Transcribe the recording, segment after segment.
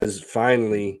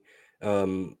finally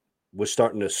we're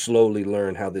starting to slowly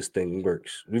learn how this thing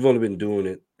works. We've only been doing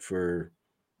it for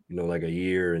like a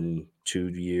year and 2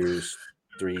 years,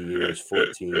 3 years,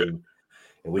 14, and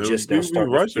we're just now People be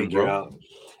starting to rushing, figure bro. out.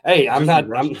 Hey, I'm Just be not.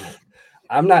 rushing.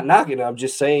 I'm not knocking it. I'm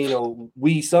just saying,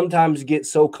 we sometimes get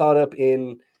so caught up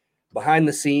in behind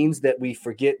the scenes that we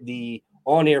forget the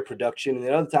on-air production, and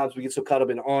then other times we get so caught up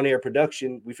in on-air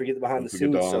production we forget the behind the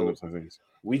scenes. So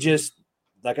we just,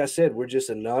 like I said, we're just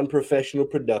a non-professional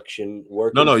production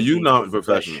working. No, to you be not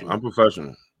professional. I'm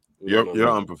professional. You're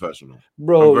unprofessional,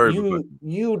 bro.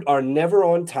 You are never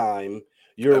on time.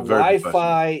 Your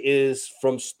Wi-Fi is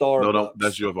from Starbucks. No,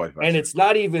 that's your Wi-Fi, and it's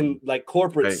not even like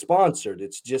corporate sponsored.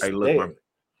 It's just there.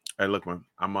 Look, man.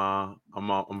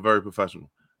 I'm very professional.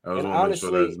 I just and want to make honestly,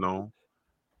 sure that it's known.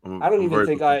 I don't even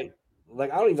think I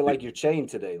don't even like your chain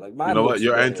today. Like mine. You know what?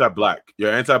 You're better. anti-black.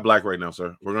 You're anti-black right now,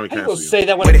 sir. We're gonna cancel you. Say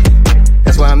that when it.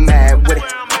 That's why I'm mad with it.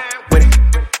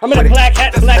 I'm in a black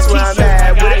hat, black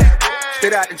t-shirt.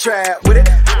 Straight out the trap with it.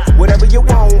 Whatever you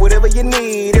want, whatever you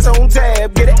need, it's on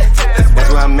tab. Get it?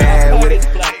 That's why I'm mad with it.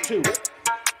 Black too.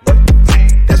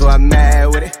 That's why I'm mad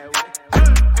with it.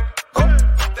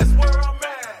 That's where I'm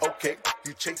at. Okay,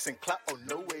 you chasing clout? Oh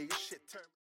no way, your shit turn.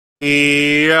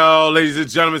 Yo, ladies and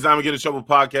gentlemen, it's Time to Get in Trouble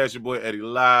podcast. Your boy Eddie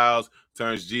Lyles,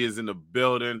 Terrence G is in the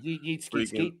building.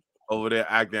 Skeet. Over there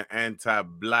acting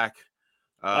anti-black.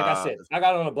 Like I said, I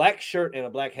got on a black shirt and a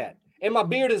black hat. And my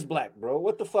beard is black, bro.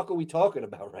 What the fuck are we talking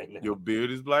about right now? Your beard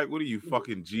is black? What are you,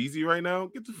 fucking Jeezy right now?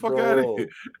 Get the fuck out of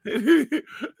here.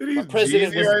 My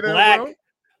president is right black. Now,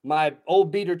 my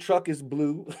old beater truck is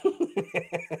blue.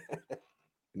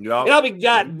 And I'll be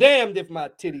goddamned if my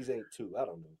titties ain't too. I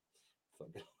don't know.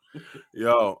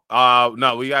 Yo,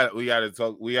 no, we got to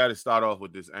talk. We got to start off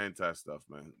with this anti stuff,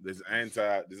 man. This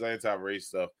anti-race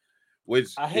stuff, which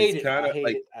I hate it.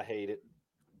 I hate it.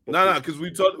 No, because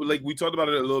we talked about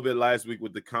it a little bit last week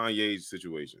with the Kanye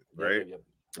situation, right? Yeah.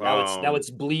 Now it's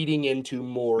bleeding into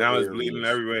more. Now it's bleeding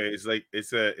everywhere. It's like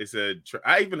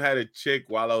I even had a chick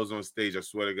while I was on stage. I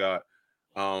swear to God,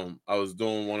 I was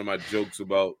doing one of my jokes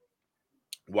about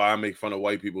why I make fun of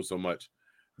white people so much,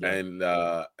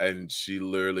 and she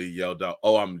literally yelled out,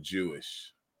 "Oh, I'm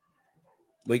Jewish."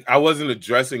 Like I wasn't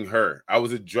addressing her. I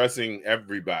was addressing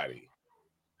everybody.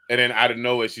 And then out of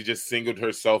nowhere, she just singled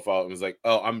herself out and was like,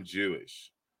 "Oh, I'm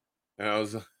Jewish," and I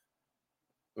was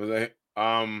like,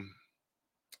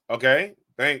 okay,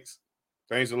 thanks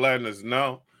for letting us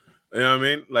know." You know what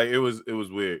I mean? Like it was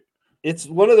weird. It's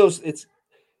one of those. It's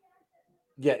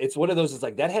one of those. It's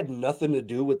like that had nothing to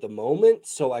do with the moment.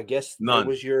 So I guess there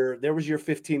was your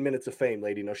 15 minutes of fame,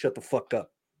 lady. Now shut the fuck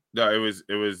up. No, it was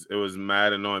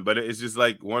mad annoying, but it's just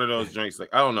like one of those drinks.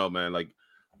 Like I don't know, man. Like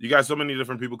you got so many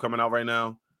different people coming out right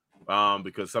now.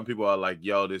 Because some people are like,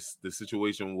 yo, the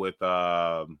situation with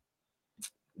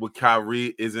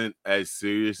Kyrie isn't as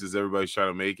serious as everybody's trying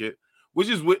to make it, which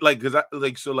is like,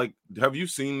 have you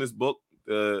seen this book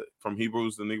from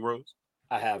Hebrews to Negroes?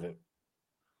 I haven't.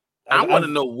 I want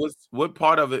to know what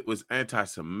part of it was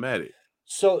anti-Semitic.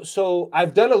 So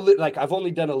I've done I've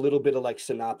only done a little bit of like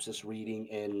synopsis reading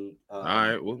and all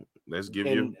right, well, let's give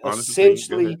you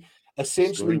essentially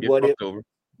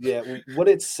what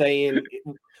it's saying.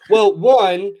 Well,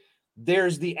 one,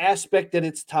 there's the aspect that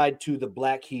it's tied to the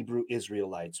Black Hebrew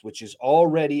Israelites, which is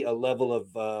already a level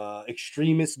of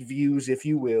extremist views, if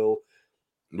you will,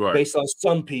 based on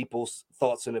some people's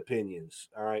thoughts and opinions.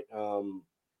 All right.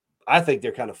 I think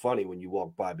they're kind of funny when you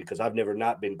walk by because I've never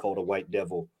not been called a white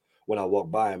devil when I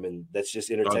walk by them, and that's just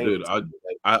entertaining. I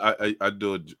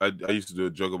used to do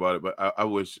a joke about it, but I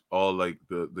wish all like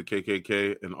the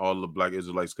KKK and all the Black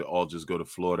Israelites could all just go to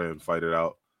Florida and fight it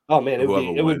out. Oh man,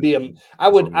 it would be I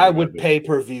would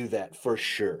pay-per-view that for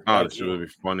sure. Oh, that would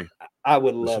be funny. I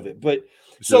would love it. But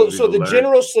so the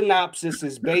general synopsis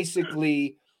is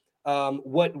basically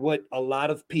what a lot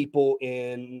of people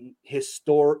in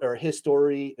history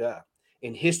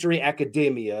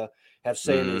academia have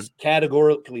said is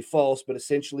categorically false, but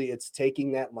essentially it's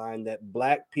taking that line that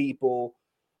Black people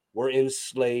were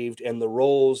enslaved and the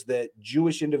roles that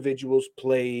Jewish individuals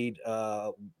played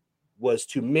was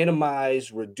to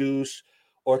minimize, reduce,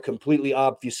 or completely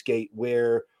obfuscate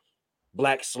where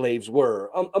Black slaves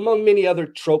were, among many other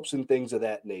tropes and things of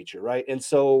that nature, right? And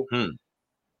so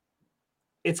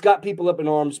it's got people up in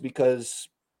arms because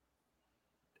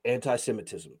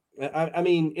anti-Semitism. I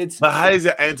mean, it's. But how is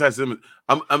it anti-Semitism?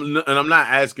 I'm not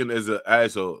asking as an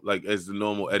asshole, like as the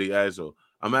normal Eddie asshole.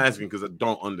 I'm asking because I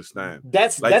don't understand.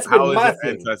 That's been my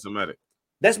thing. Anti-Semitic.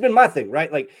 That's been my thing,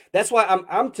 right? Like that's why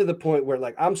I'm to the point where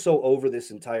like I'm so over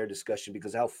this entire discussion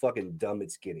because how fucking dumb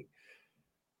it's getting.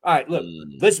 All right, look,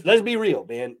 let's be real,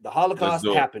 man. The Holocaust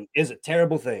happened is a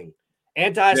terrible thing.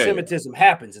 Anti-Semitism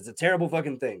happens. It's a terrible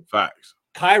fucking thing. Facts.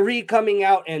 Kyrie coming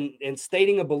out and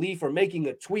stating a belief or making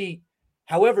a tweet,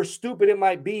 however stupid it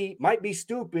might be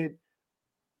stupid,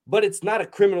 but it's not a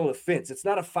criminal offense. It's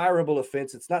not a fireable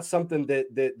offense. It's not something that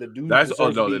the dude. That's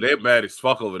they're mad as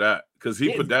fuck over that because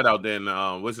he put that out there. In,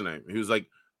 what's his name? He was like,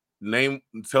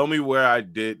 tell me where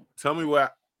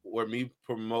me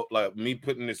promote, like me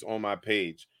putting this on my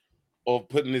page or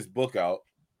putting this book out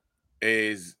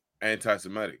is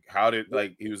anti-Semitic. How did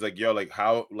he was like, yo, like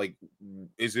how, like,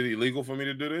 is it illegal for me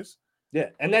to do this? Yeah,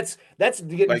 and that's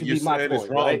getting like to you're be my saying point,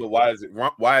 it's wrong, right? but why is it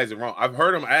wrong? Why is it wrong? I've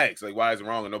heard him ask, like, why is it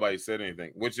wrong, and nobody said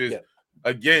anything. Which is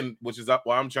again, which is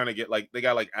why I'm trying to get, like, they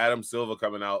got like Adam Silver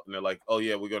coming out, and they're like, oh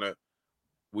yeah, we're gonna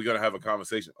have a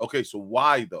conversation. Okay, so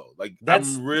why though? Like,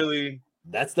 that's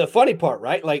the funny part,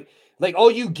 right? Like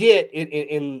all you get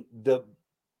in the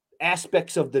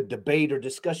aspects of the debate or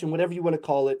discussion, whatever you want to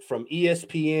call it, from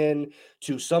ESPN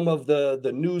to some of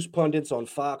the news pundits on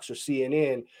Fox or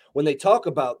CNN, when they talk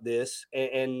about this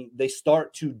and they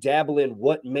start to dabble in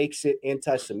what makes it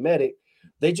anti-Semitic,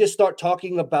 they just start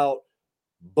talking about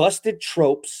busted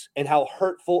tropes and how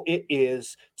hurtful it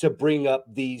is to bring up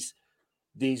these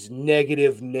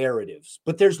negative narratives,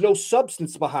 but there's no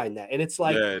substance behind that. And it's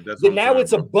like, now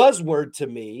it's a buzzword to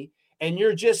me. And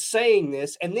you're just saying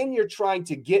this, and then you're trying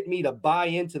to get me to buy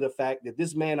into the fact that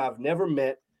this man I've never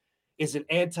met is an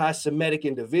anti-Semitic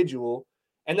individual.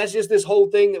 And that's just this whole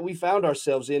thing that we found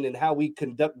ourselves in and how we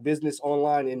conduct business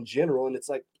online in general. And it's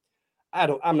like,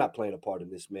 I'm not playing a part in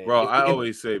this, man. Bro, I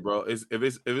always say, bro, if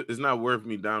it's not worth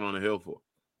me down on the hill for.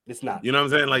 It's not. You know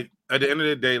what I'm saying? Like, at the end of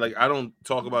the day, like, I don't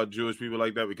talk about Jewish people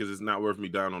like that because it's not worth me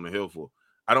down on the hill for.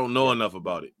 I don't know enough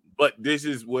about it. But this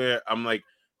is where I'm like,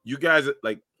 you guys are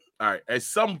like, all right, at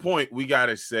some point we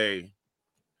gotta say,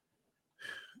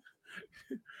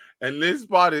 and this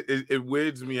part it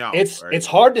weirds me out. It's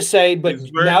hard to say, but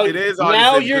now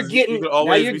you're getting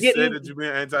said that you're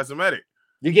being anti-Semitic.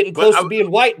 You're getting close to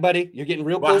being white, buddy. You're getting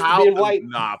real close to being white.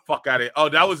 Nah, fuck out of it. Oh,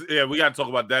 that was we gotta talk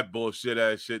about that bullshit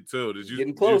ass shit too. Did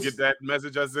you get that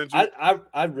message I sent you?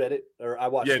 I read it or I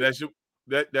watched it.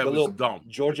 That was dumb.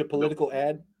 Georgia political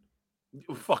ad.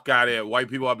 Fuck out of here. White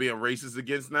people are being racist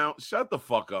against now. Shut the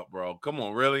fuck up, bro. Come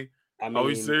on, really? I mean, are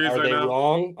we serious right now?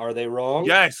 Wrong? Are they wrong?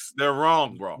 Yes, they're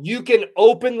wrong, bro. You can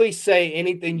openly say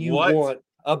anything you want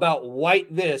about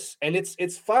white this, and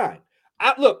it's fine.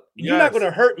 Look, you're not going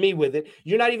to hurt me with it.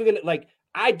 You're not even going to, like,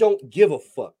 I don't give a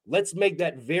fuck. Let's make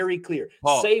that very clear.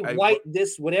 Paul, say white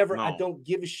this, whatever. No. I don't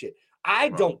give a shit. I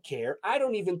don't care. I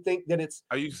don't even think that it's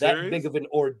that big of an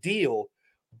ordeal.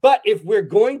 But if we're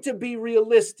going to be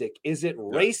realistic, is it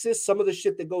racist? Some of the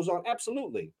shit that goes on?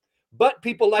 Absolutely. But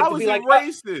people like to be like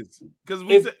racist because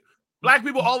black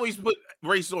people always put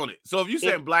race on it. So if you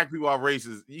say black people are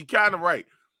racist, you're kind of right.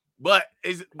 But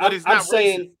it's not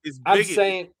racist. It's bigoted. I'm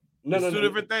saying it's two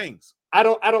different things. I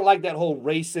don't like that whole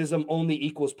racism only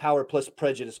equals power plus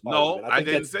prejudice. No, I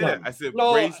didn't say that. I said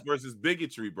race versus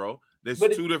bigotry, bro. There's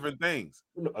two different things.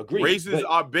 Agreed. Racists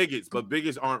are bigots, but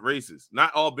bigots aren't racist.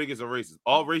 Not all bigots are racist.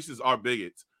 All racists are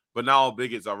bigots, but not all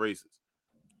bigots are racist.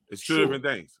 It's two different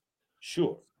things.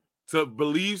 Sure. To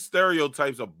believe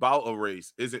stereotypes about a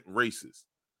race isn't racist.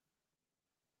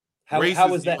 How is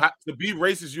that? To be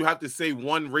racist, you have to say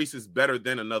one race is better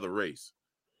than another race.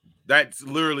 That's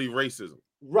literally racism.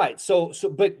 Right.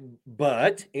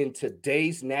 But in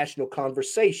today's national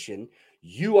conversation,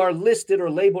 you are listed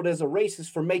or labeled as a racist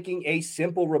for making a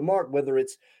simple remark, whether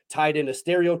it's tied in a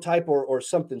stereotype or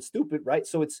something stupid, right?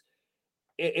 So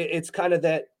it's kind of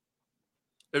that.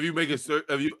 If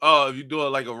you do it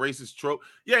like a racist trope,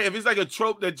 if it's like a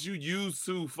trope that you use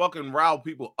to fucking rile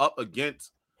people up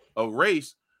against a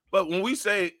race, but when we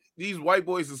say these white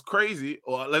boys is crazy,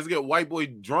 or let's get white boy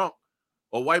drunk,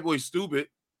 or white boy stupid,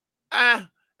 and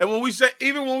when we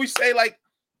say like,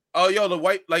 oh, yo, the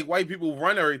white people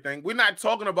run everything. We're not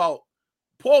talking about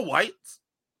poor whites.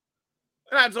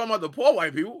 We're not talking about the poor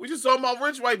white people. We're just talking about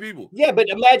rich white people. Yeah, but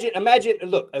imagine.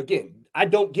 Look, again, I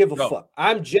don't give a fuck.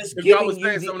 I'm just giving I was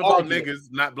saying something about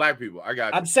niggas, not black people. I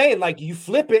got you. I'm saying, like, you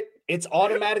flip it, it's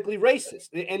automatically racist,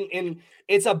 and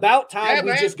it's about time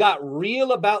we just got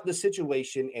real about the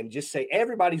situation and just say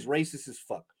everybody's racist as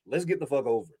fuck. Let's get the fuck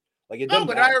over it. Like, it doesn't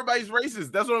but not everybody's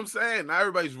racist. That's what I'm saying. Not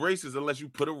everybody's racist unless you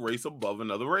put a race above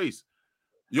another race.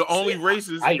 You're only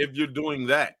racist if you're doing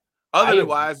that.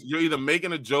 Otherwise, you're either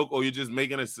making a joke or you're just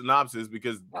making a synopsis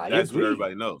because that's what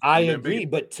everybody knows. I agree,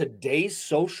 but today's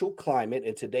social climate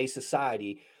and today's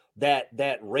society, that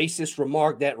racist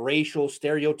remark, that racial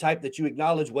stereotype that you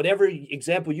acknowledge, whatever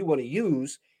example you want to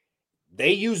use,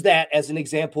 They use that as an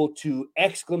example to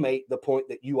exclamate the point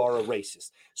that you are a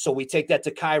racist. So we take that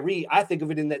to Kyrie. I think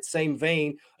of it in that same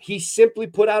vein. He simply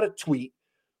put out a tweet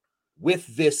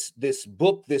with this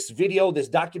book, this video, this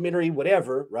documentary,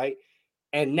 whatever, right?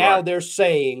 And now they're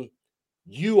saying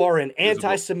you are an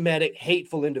anti-Semitic,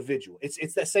 hateful individual.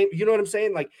 It's that same, you know what I'm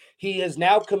saying? Like, he has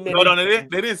now committed. No, they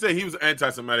didn't say he was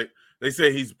anti-Semitic. They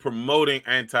say he's promoting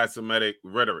anti-Semitic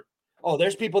rhetoric. Oh,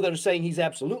 there's people that are saying he's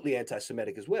absolutely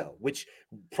anti-Semitic as well, which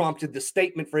prompted the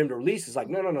statement for him to release. Is like,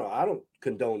 no, I don't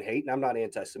condone hate, and I'm not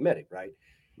anti-Semitic, right?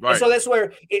 And so that's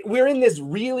where we're in this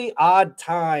really odd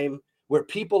time where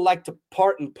people like to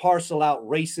part and parcel out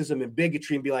racism and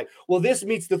bigotry and be like, well, this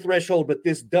meets the threshold, but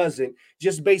this doesn't,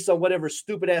 just based on whatever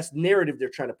stupid ass narrative they're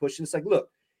trying to push. And it's like, look,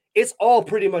 it's all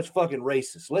pretty much fucking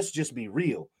racist. Let's just be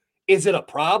real. Is it a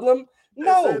problem?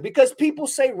 No, because people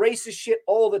say racist shit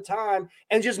all the time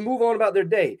and just move on about their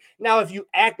day. Now, if you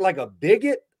act like a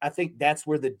bigot, I think that's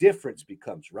where the difference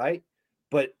becomes, right?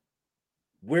 But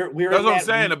we're that's what I'm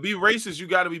saying. To be racist, you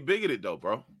got to be bigoted, though,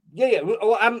 bro. Yeah.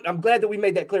 Well, I'm glad that we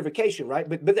made that clarification, right?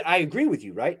 But I agree with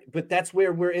you, right? But that's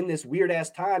where we're in this weird ass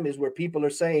time, is where people are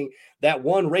saying that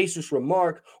one racist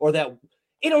remark, or that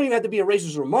it don't even have to be a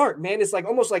racist remark, man. It's like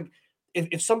almost like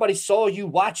if somebody saw you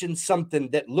watching something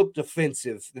that looked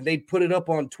offensive, then they'd put it up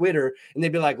on Twitter and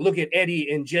they'd be like, look at Eddie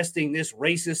ingesting this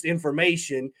racist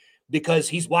information because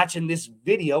he's watching this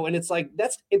video. And it's like,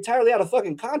 that's entirely out of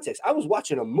fucking context. I was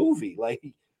watching a movie. Like,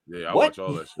 I watch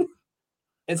all that shit.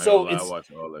 And so I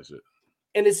watch all that shit.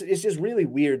 And it's just really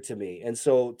weird to me. And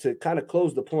so to kind of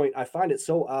close the point, I find it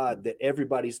so odd that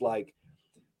everybody's like,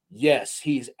 yes,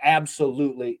 he's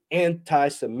absolutely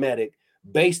anti-Semitic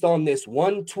based on this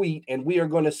one tweet. And we are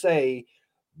going to say,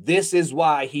 this is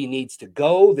why he needs to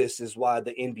go. This is why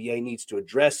the NBA needs to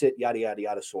address it, yada, yada,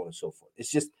 yada, so on and so forth.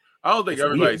 It's just, I don't think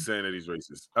everybody's saying that he's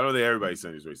racist. I don't think everybody's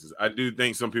saying he's racist. I do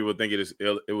think some people think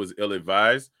it was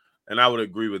ill-advised. And I would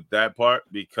agree with that part,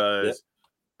 because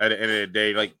at the end of the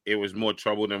day, like, it was more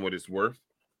trouble than what it's worth.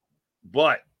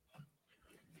 But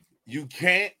you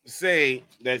can't say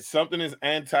that something is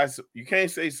you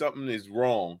can't say something is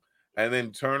wrong and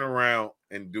then turn around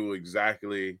and do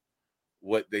exactly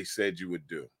what they said you would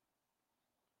do.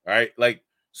 All right? Like,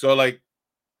 so, like,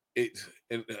 it's,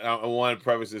 and I want to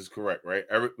preface this correct, right?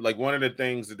 Like, one of the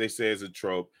things that they say is a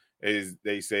trope is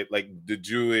they say, like, the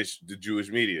Jewish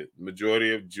media,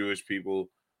 majority of Jewish people,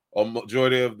 or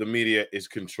majority of the media is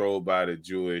controlled by the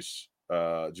Jewish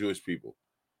people.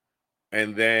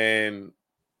 And then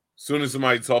as soon as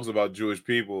somebody talks about Jewish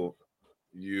people,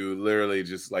 you literally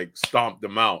just like stomp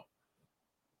them out.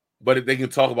 But if they can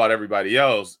talk about everybody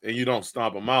else and you don't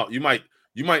stomp them out, you might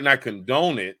not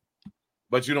condone it,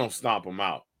 but you don't stomp them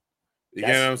out. You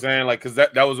get what I'm saying? Like, because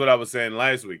that was what I was saying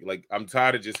last week. Like, I'm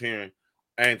tired of just hearing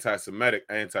anti-Semitic.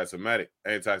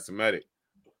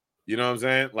 You know what I'm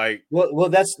saying? Like, well,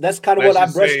 that's kind of what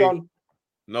I brushed on.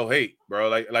 No hate, bro.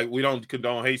 Like we don't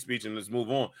condone hate speech, and let's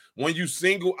move on. When you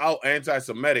single out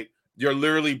anti-Semitic, you're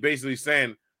literally basically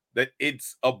saying that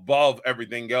it's above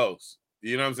everything else.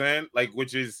 You know what I'm saying? Like,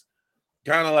 which is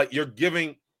kind of like you're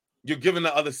giving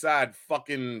the other side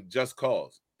fucking just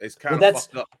cause. It's kind of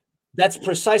fucked up. That's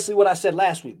precisely what I said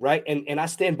last week, right? And I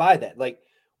stand by that. Like,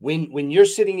 when you're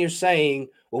sitting here saying,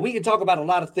 well, we can talk about a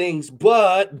lot of things,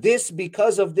 but this,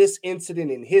 because of this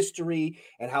incident in history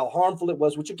and how harmful it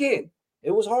was, which again,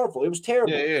 it was harmful. It was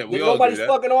terrible. Yeah. Nobody's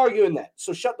fucking arguing that.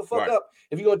 So shut the fuck up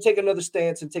if you're going to take another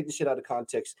stance and take the shit out of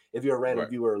context if you're a random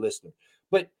viewer or listener.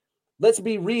 But let's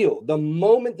be real. The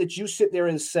moment that you sit there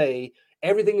and say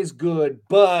everything is good,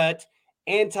 but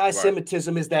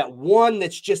anti-Semitism is that one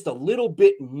that's just a little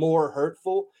bit more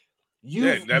hurtful,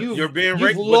 you've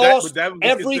lost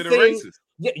everything.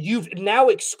 Yeah, you've now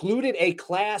excluded a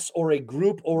class or a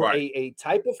group or a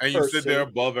type of person. And you sit there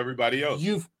above everybody else.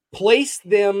 You've placed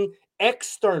them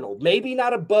external, maybe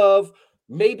not above,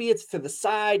 maybe it's to the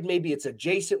side, maybe it's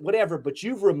adjacent, whatever, but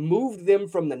you've removed them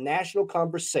from the national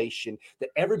conversation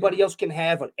that everybody else can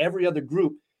have on every other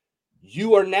group.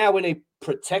 You are now in a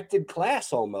protected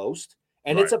class almost,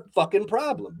 and it's a fucking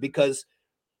problem because,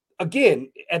 again,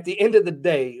 at the end of the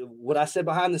day, what I said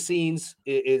behind the scenes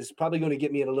is probably going to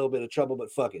get me in a little bit of trouble,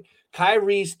 but fuck it.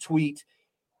 Kyrie's tweet,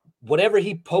 whatever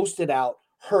he posted out,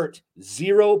 hurt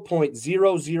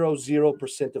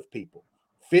 0.000% of people.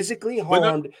 Physically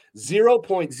harmed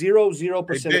 0.00% of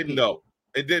people.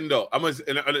 It didn't though.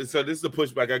 So this is the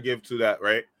pushback I give to that,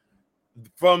 right?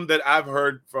 From that I've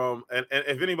heard from, and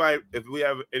if we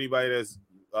have anybody that's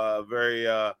very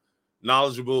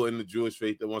knowledgeable in the Jewish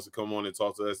faith that wants to come on and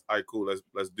talk to us, all right, cool,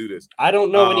 let's do this. I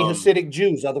don't know any Hasidic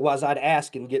Jews. Otherwise, I'd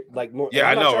ask and get like more. Yeah,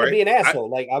 I'm not know, trying right? to be an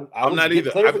asshole. I'm not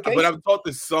either. Clarification. But I've talked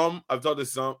to some. I've talked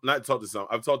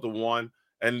to one,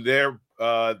 and their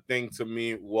thing to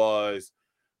me was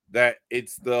that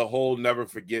it's the whole never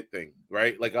forget thing,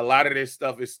 right? Like a lot of this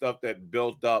stuff is stuff that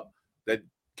built up that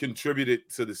contributed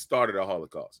to the start of the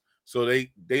Holocaust. So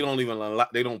they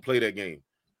don't play that game.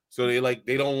 So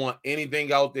they don't want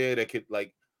anything out there that could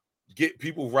like get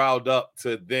people riled up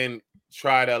to then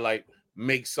try to like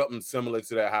make something similar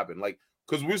to that happen. Like,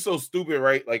 because we're so stupid,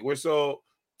 right? Like we're so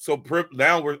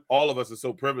now all of us are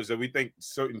so privileged that we think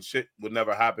certain shit would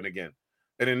never happen again.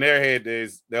 And in their head,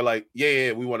 they're like,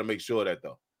 yeah, we want to make sure that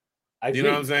though. You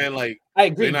know what I'm saying? Like, I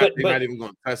agree. They're not even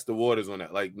going to test the waters on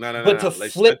that. Like, no. But to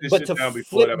flip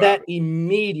that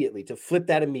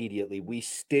immediately, we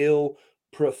still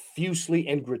profusely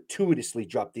and gratuitously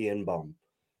drop the N-bomb.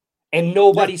 And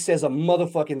nobody says a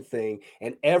motherfucking thing.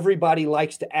 And everybody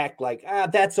likes to act like,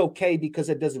 that's okay because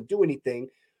it doesn't do anything.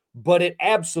 But it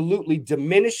absolutely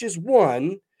diminishes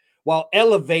one while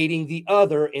elevating the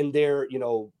other in their,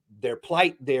 their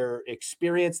plight, their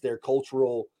experience, their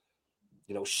cultural,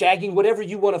 shagging, whatever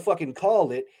you want to fucking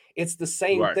call it. It's the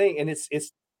same thing. And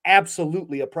it's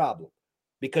absolutely a problem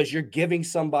because you're giving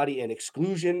somebody an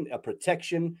exclusion, a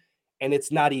protection, and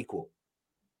it's not equal.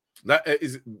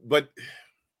 It's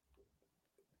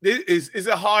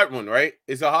a hard one, right?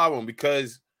 It's a hard one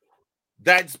because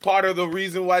that's part of the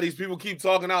reason why these people keep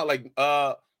talking out. Like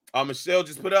Michelle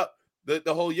just put up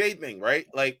the whole Ye thing, right?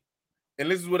 Like, and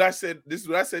this is what I said.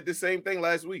 The same thing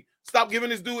last week. Stop giving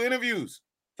this dude interviews.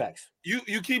 Facts.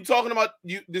 You keep talking about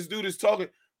this dude is talking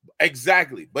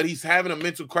exactly, but he's having a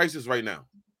mental crisis right now.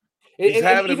 He's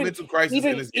having a mental crisis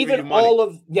and it's giving you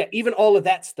money. Even all of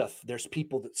that stuff. There's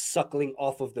people that's suckling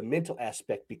off of the mental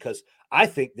aspect because I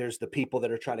think there's the people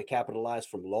that are trying to capitalize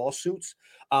from lawsuits,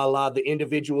 a la the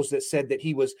individuals that said that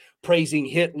he was praising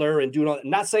Hitler and doing all.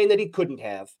 Not saying that he couldn't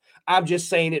have. I'm just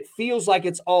saying it feels like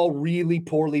it's all really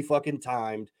poorly fucking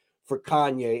timed for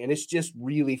Kanye, and it's just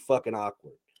really fucking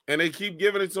awkward. And they keep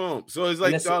giving it to him. So it's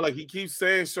like, like he keeps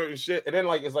saying certain shit, and then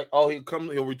like it's like, oh,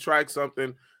 he'll retract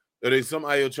something. Or then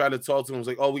somebody will try to talk to him. It's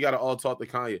like, oh, we got to all talk to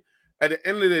Kanye. At the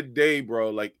end of the day, bro,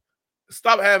 like,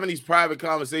 stop having these private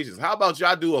conversations. How about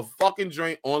y'all do a fucking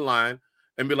drink online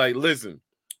and be like, listen,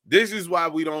 this is why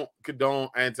we don't condone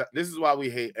this is why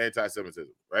we hate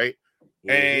anti-Semitism, right?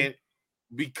 Mm-hmm. And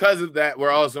because of that,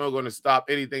 we're also going to stop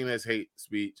anything that's hate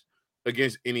speech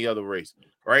against any other race,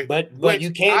 right? But you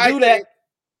can't do that.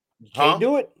 You can't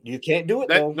do it. You can't do it,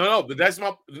 though. No, but that's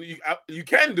you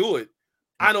can do it.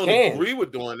 I don't agree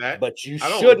with doing that, but you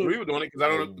shouldn't. I don't agree with doing it because I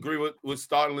don't agree with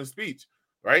startling speech,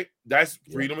 right? That's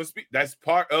freedom of speech. That's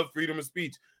part of freedom of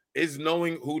speech is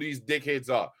knowing who these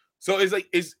dickheads are. So it's like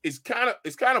it's kind of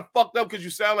fucked up because you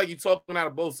sound like you're talking out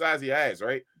of both sides of your ass,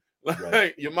 right?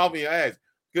 Like your mouth and your ass,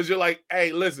 because you're like,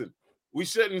 hey, listen, we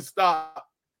shouldn't stop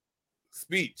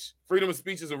speech. Freedom of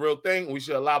speech is a real thing. We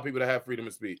should allow people to have freedom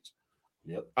of speech.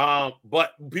 Yep.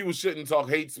 But people shouldn't talk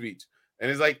hate speech,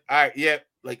 and it's like, all right, yeah,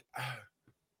 like.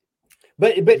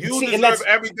 But you deserve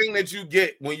everything that you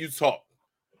get when you talk.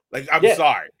 Like, I'm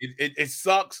sorry. It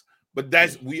sucks, but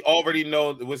we already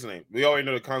know what's the name. We already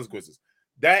know the consequences.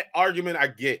 That argument I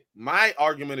get. My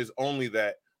argument is only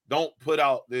that don't put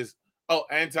out this,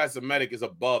 anti-Semitic is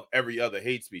above every other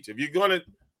hate speech. If you're gonna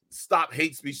stop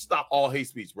hate speech, stop all hate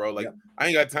speech, bro. Like, I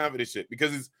ain't got time for this shit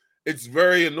because it's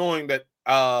very annoying that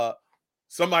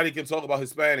somebody can talk about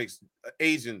Hispanics,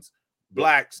 Asians,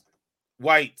 blacks,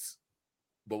 whites.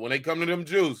 But when they come to them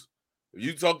Jews, if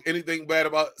you talk anything bad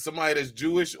about somebody that's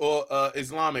Jewish or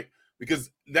Islamic, because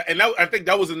I think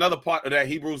that was another part of that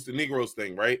Hebrews to Negroes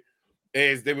thing, right?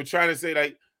 Is they were trying to say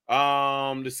like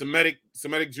the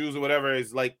Semitic Jews or whatever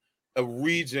is like a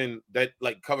region that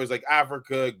like covers like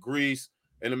Africa, Greece,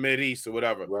 and the Mideast or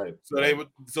whatever. Right.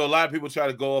 So a lot of people try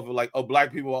to go off of like, oh,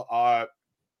 black people are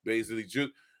basically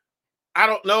Jews. I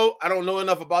don't know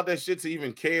enough about that shit to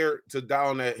even care to die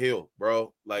on that hill,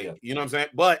 bro. Like, you know what I'm saying?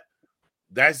 But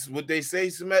that's what they say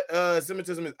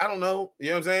Semitism is. I don't know. You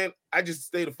know what I'm saying? I just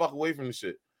stay the fuck away from the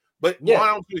shit. But why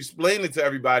don't you explain it to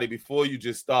everybody before you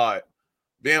just start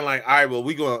being like, all right, well,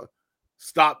 we're going to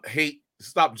stop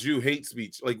Jew hate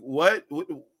speech. Like, what?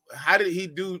 How did he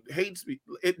do hate speech?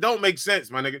 It don't make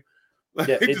sense, my nigga.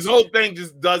 This whole thing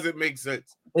just doesn't make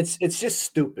sense. It's just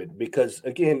stupid because,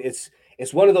 again, it's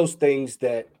one of those things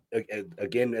that,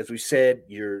 again, as we said,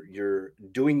 you're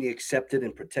doing the accepted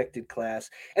and protected class.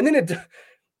 And then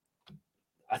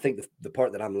I think the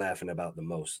part that I'm laughing about the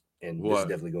most, and this is What?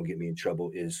 definitely gonna get me in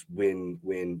trouble, is when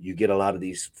you get a lot of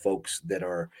these folks that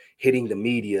are hitting the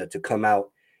media to come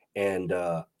out and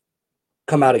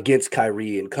come out against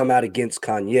Kyrie and come out against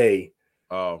Kanye.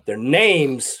 Oh, Their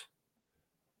names.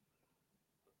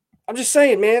 I'm just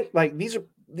saying, man. Like these are.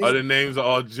 the names are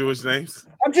all Jewish names?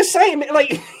 I'm just saying, man.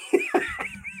 Like.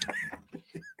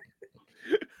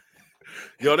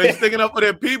 Yo, they sticking up for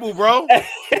their people, bro.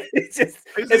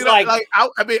 it's like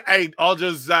I mean, hey, all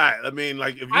just aside. I mean,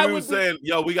 like if you were saying,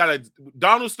 yo, we got a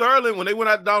Donald Sterling, when they went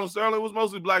at Donald Sterling, it was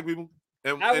mostly black people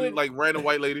and like random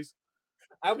white ladies.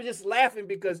 I was just laughing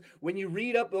because when you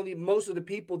read up on most of the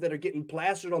people that are getting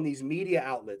plastered on these media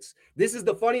outlets, this is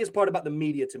the funniest part about the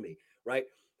media to me, right?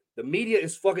 The media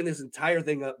is fucking this entire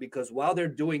thing up because while they're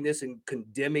doing this and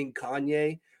condemning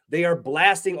Kanye, they are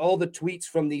blasting all the tweets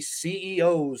from these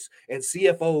CEOs and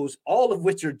CFOs, all of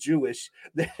which are Jewish,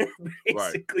 that are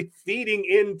basically feeding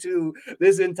into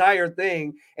this entire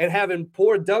thing and having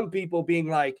poor dumb people being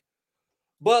like,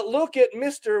 but look at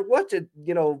Mr.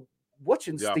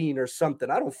 Wachenstein or something.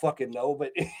 I don't fucking know,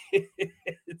 but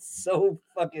it's so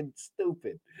fucking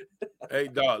stupid. Hey,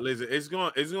 dog, listen, it's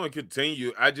gonna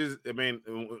continue. I mean,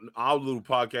 our little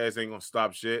podcast ain't gonna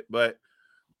stop shit, but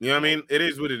you know what I mean? It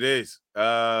is what it is.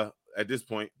 At this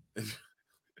point.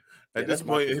 At this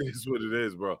point, it is what it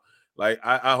is, bro. Like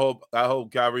I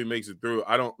hope Kyrie makes it through.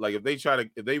 I don't like if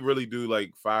they really do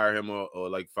like fire him or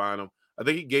like fine him. I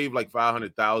think he gave like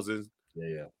 500,000.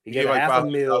 Yeah. He gave like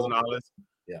 $500,000.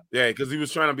 Yeah, because he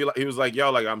was trying to be like, he was like,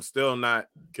 yo, like I'm still not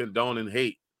condoning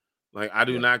hate. Like I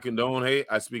do not condone hate.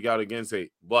 I speak out against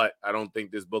hate, but I don't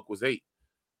think this book was hate.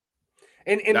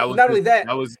 And not only that,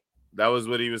 that was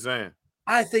what he was saying.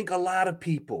 I think a lot of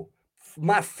people,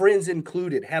 my friends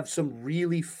included, have some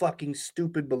really fucking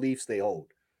stupid beliefs they hold,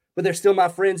 but they're still my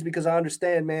friends because I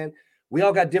understand, man. We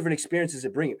all got different experiences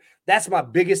that bring it. That's my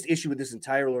biggest issue with this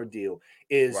entire ordeal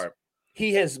is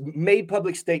he has made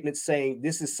public statements saying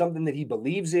this is something that he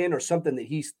believes in or something that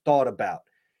he's thought about.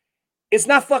 It's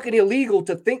not fucking illegal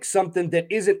to think something that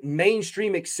isn't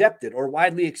mainstream accepted or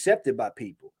widely accepted by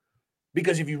people.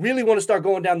 Because if you really want to start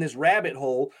going down this rabbit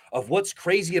hole of what's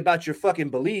crazy about your fucking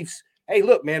beliefs, hey,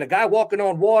 look, man, a guy walking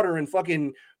on water and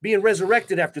fucking being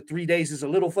resurrected after 3 days is a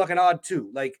little fucking odd too.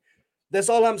 Like, that's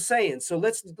all I'm saying. So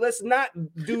let's not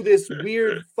do this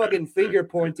weird fucking finger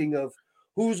pointing of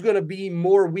who's gonna be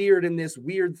more weird in this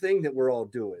weird thing that we're all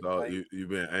doing. No, like, you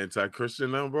been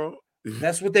anti-Christian now, bro?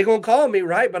 That's what they're gonna call me,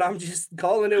 right? But I'm just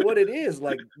calling it what it is.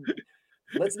 Like,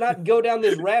 let's not go down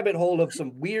this rabbit hole of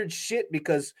some weird shit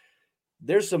because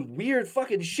there's some weird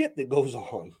fucking shit that goes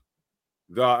on.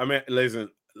 God, I mean, listen,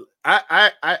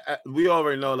 I we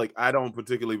already know, like, I don't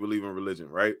particularly believe in religion,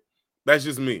 right? That's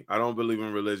just me. I don't believe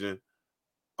in religion,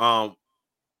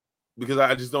 because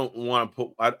I just don't want to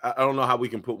put. I don't know how we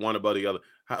can put one above the other.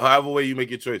 However way you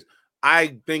make your choice,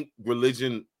 I think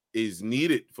religion is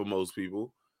needed for most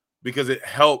people because it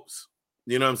helps.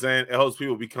 You know what I'm saying? It helps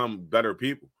people become better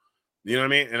people. You know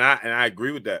what I mean? And I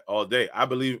agree with that all day. I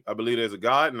believe there's a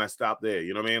God, and I stop there.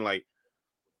 You know what I mean? Like,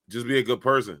 just be a good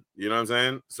person. You know what I'm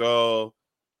saying? So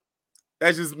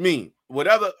that's just me.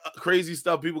 Whatever crazy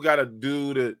stuff people got to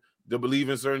do to believe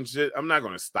in certain shit, I'm not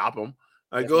gonna stop them.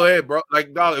 Like, go ahead, bro.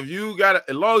 Like, dog, if you got it,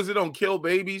 as long as it don't kill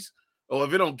babies or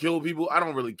if it don't kill people, I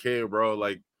don't really care, bro.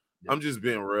 Like, I'm just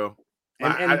being real.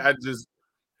 I just,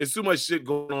 it's too much shit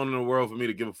going on in the world for me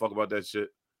to give a fuck about that shit.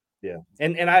 Yeah.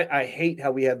 And I hate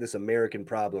how we have this American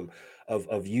problem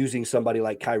of using somebody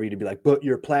like Kyrie to be like, but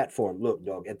your platform. Look,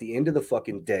 dog, at the end of the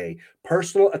fucking day,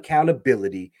 personal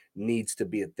accountability needs to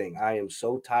be a thing. I am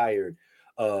so tired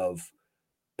of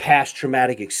past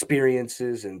traumatic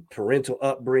experiences and parental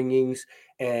upbringings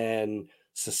and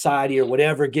society or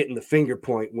whatever getting the finger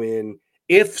point when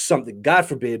if something, God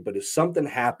forbid, but if something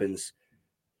happens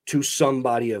to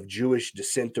somebody of Jewish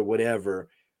descent or whatever,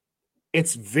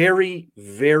 it's very,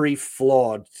 very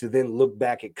flawed to then look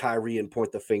back at Kyrie and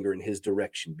point the finger in his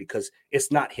direction because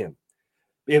it's not him.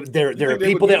 There are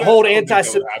people that hold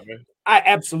I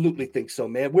absolutely think so,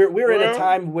 man. We're in a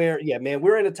time where,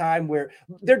 we're in a time where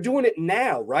they're doing it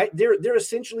now, right? They're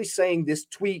essentially saying this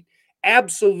tweet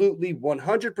absolutely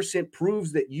 100%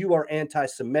 proves that you are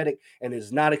anti-Semitic and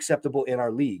is not acceptable in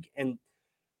our league. And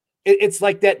it's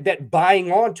like that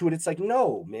buying onto it. It's like,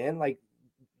 no, man, like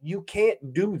you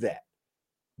can't do that.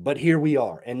 But here we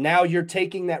are. And now you're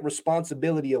taking that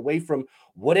responsibility away from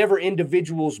whatever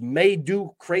individuals may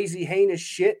do crazy, heinous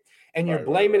shit. And you're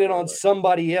blaming it on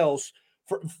somebody else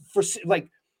for like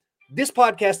this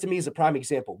podcast to me is a prime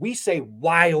example. We say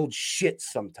wild shit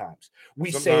sometimes.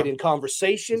 We say it in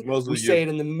conversation. We say it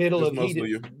in the middle of heated.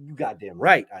 You goddamn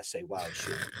right. I say wild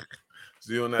shit.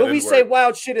 See you on that. But we N-word. say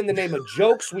wild shit in the name of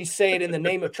jokes. We say it in the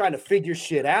name of trying to figure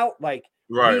shit out. Like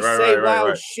we say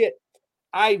wild shit.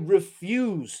 I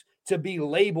refuse to be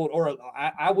labeled, or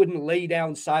I wouldn't lay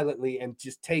down silently and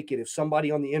just take it if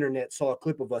somebody on the internet saw a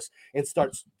clip of us and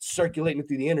starts circulating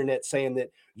through the internet saying that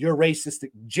you're racist,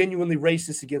 genuinely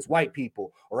racist against white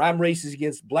people, or I'm racist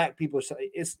against black people.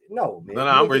 It's no, man. No,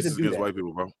 I'm racist against white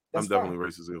people, bro. I'm definitely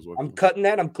racist against white people. I'm cutting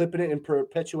that. I'm clipping it and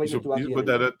perpetuating it throughout the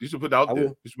internet. You should put that out there.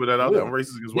 You should put that out there. I'm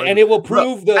racist against white people. And it will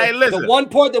prove the one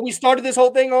point that we started this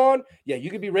whole thing on. Yeah,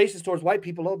 you can be racist towards white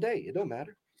people all day. It don't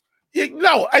matter. Yeah,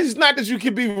 no, it's not that you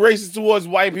can be racist towards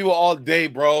white people all day,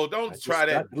 bro. Don't try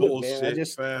that bullshit. Man, I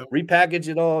just repackage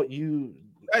it all.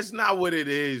 That's not what it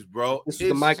is, bro. This is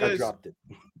the mic. I dropped it.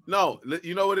 No,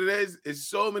 you know what it is? It's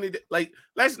so many. Like,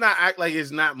 let's not act like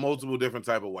it's not multiple different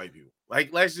type of white people. Like,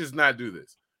 let's just not do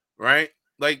this, right?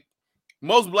 Like,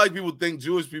 most black people think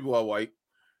Jewish people are white.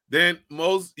 Then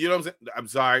most, you know what I'm saying? I'm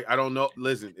sorry, I don't know.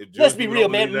 Listen, let's be real,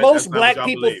 man. Most black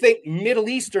people think Middle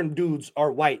Eastern dudes are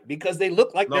white because they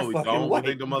look like they're fucking white.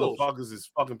 We think the motherfuckers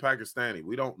is fucking Pakistani.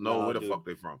 We don't know where the fuck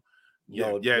they from.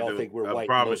 Y'all think we're white. I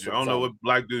promise you. I don't know what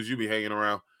black dudes you be hanging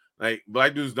around. Like,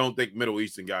 black dudes don't think Middle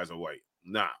Eastern guys are white.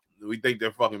 Nah, we think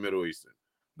they're fucking Middle Eastern.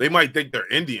 They might think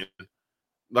they're Indian.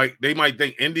 Like, they might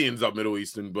think Indians are Middle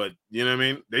Eastern, but you know what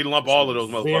I mean? They lump all of those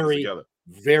motherfuckers together.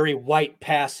 Very white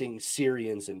passing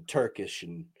Syrians and Turkish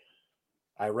and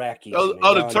Iraqis.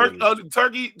 The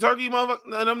Turkey motherfucker.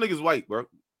 Nah, them niggas white, bro.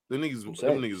 Them niggas.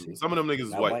 Some of them niggas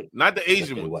is white. Not the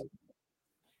Asian ones.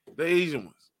 The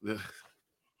Asian ones.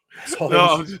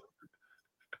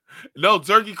 No,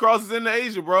 Turkey crosses into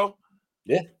Asia, bro.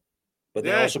 Yeah, but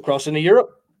they also cross into Europe.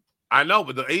 I know,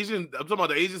 but I'm talking about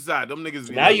the Asian side. Them niggas.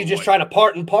 Now you just trying to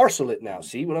part and parcel it now.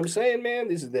 See what I'm saying, man?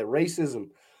 This is that racism.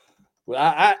 Well,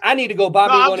 I need to go buy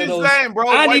me one of those. Saying, bro,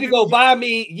 I need to go buy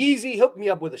me Yeezy. Hook me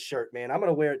up with a shirt, man. I'm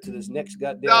gonna wear it to this next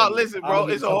goddamn. No, listen, bro.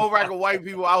 It's a whole rack of white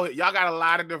people out here. Y'all got a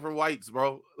lot of different whites,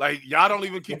 bro. Like y'all don't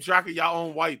even keep track of y'all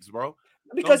own whites, bro.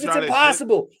 Because it's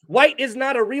impossible. White is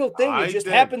not a real thing. It just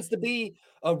happens to be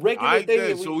a regular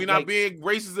thing. So we're not being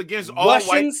racist against all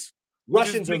whites.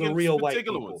 Russians are the real white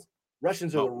people.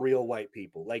 Russians are the real white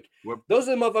people. Like those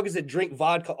are the motherfuckers that drink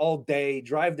vodka all day,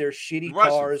 drive their shitty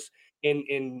cars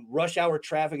in rush hour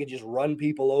traffic, and just run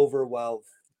people over while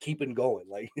keeping going.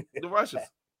 Like the Russians.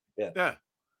 Yeah.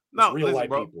 No, listen,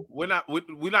 bro. People. We're not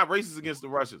racist against the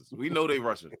Russians. We know they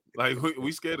Russian. Like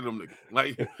we scared of them niggas.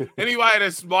 Like anybody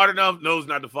that's smart enough knows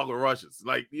not to fuck with Russians.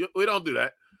 Like we don't do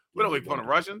that. We don't make fun of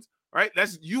Russians, right?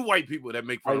 That's you white people that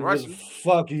make fun of Russians.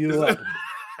 Fuck you up.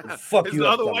 Fuck you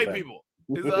up. It's the other white people.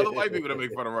 It's the other white people that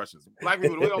make fun of Russians. Black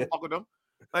people, we don't fuck with them.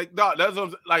 Like, no, that's what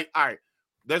I'm like. All right,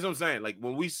 that's what I'm saying. Like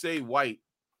when we say white,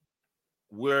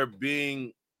 we're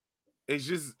being. It's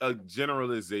just a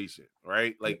generalization,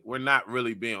 right? Like we're not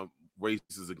really being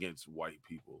racist against white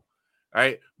people,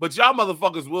 right? But y'all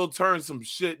motherfuckers will turn some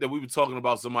shit that we were talking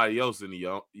about somebody else into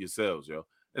yourselves, yo.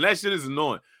 And that shit is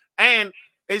annoying. And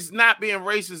it's not being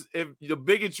racist if the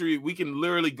bigotry, we can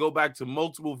literally go back to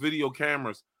multiple video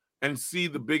cameras and see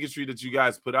the bigotry that you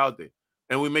guys put out there.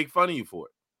 And we make fun of you for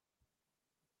it.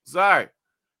 Sorry.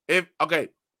 In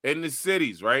the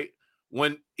cities, right?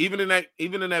 When even in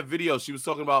that video, she was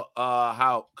talking about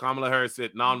how Kamala Harris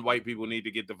said non-white people need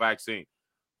to get the vaccine.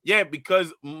 Yeah,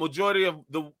 because majority of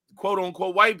the quote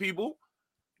unquote white people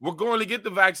were going to get the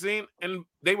vaccine, and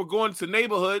they were going to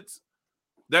neighborhoods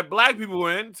that black people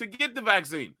were in to get the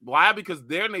vaccine. Why? Because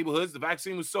their neighborhoods, the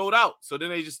vaccine was sold out. So then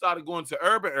they just started going to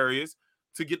urban areas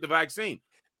to get the vaccine.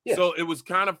 Yeah. So it was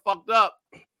kind of fucked up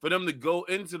for them to go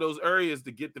into those areas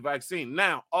to get the vaccine.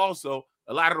 Now, also,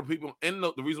 a lot of the people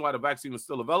the reason why the vaccine was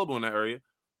still available in that area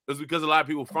is because a lot of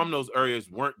people from those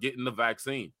areas weren't getting the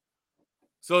vaccine.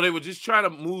 So they were just trying to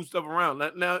move stuff around.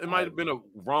 Now, it might have been a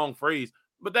wrong phrase,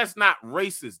 but that's not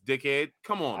racist, dickhead.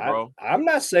 Come on, bro. I'm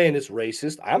not saying it's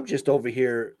racist. I'm just over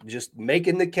here just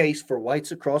making the case for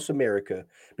whites across America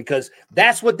because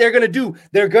that's what they're going to do.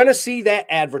 They're going to see that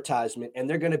advertisement and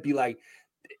they're going to be like,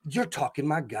 you're talking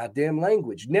my goddamn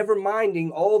language, never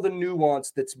minding all the nuance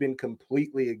that's been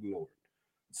completely ignored.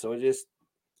 So just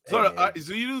so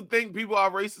you think people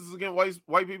are racist against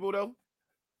white people though?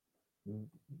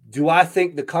 Do I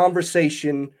think the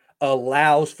conversation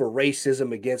allows for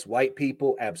racism against white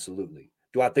people? Absolutely.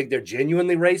 Do I think they're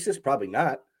genuinely racist? Probably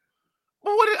not.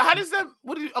 Well,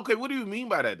 what do you mean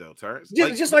by that though, Terrence?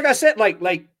 Just like I said, like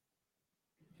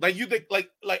you think like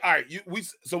all right,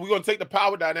 we're gonna take the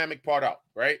power dynamic part out,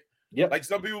 right? Yeah. Like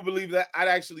some people believe that. I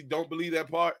actually don't believe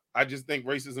that part. I just think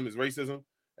racism is racism,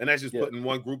 and that's just putting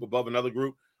one group above another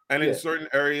group. And in certain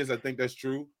areas, I think that's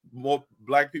true. More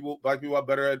black people are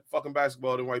better at fucking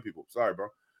basketball than white people. Sorry, bro.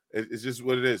 It's just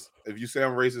what it is. If you say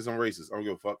I'm racist, I'm racist. I don't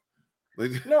give a fuck.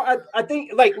 No, I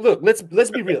think like look, let's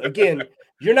be real. Again,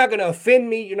 you're not gonna offend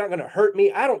me, you're not gonna hurt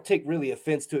me. I don't take really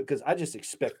offense to it because I just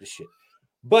expect the shit.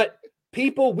 But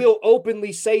people will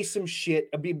openly say some shit,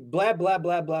 be blah blah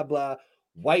blah blah blah.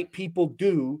 White people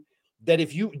do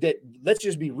that. Let's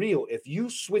just be real. If you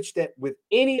switch that with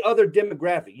any other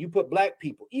demographic, you put black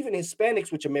people, even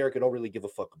Hispanics, which America don't really give a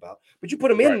fuck about, but you put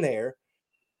them in there,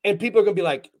 and people are gonna be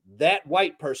like, that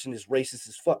white person is racist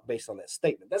as fuck based on that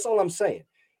statement. That's all I'm saying.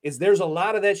 Is there's a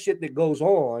lot of that shit that goes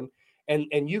on,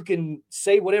 and you can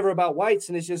say whatever about whites,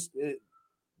 and it's just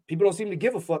people don't seem to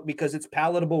give a fuck because it's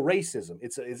palatable racism.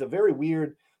 It's a very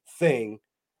weird thing.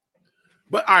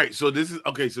 But all right, so this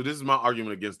is my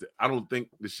argument against it. I don't think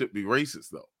this should be racist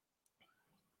though.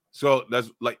 So that's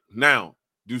like, now,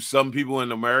 do some people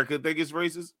in America think it's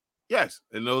racist? Yes,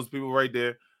 and those people right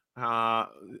there,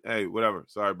 hey, whatever.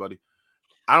 Sorry, buddy.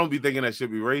 I don't be thinking that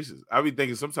should be racist. I be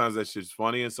thinking sometimes that shit's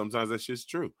funny and sometimes that shit's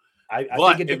true. I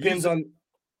think it depends on.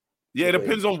 Yeah, it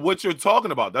depends on what you're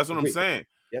talking about. That's what I'm saying.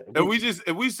 Yep.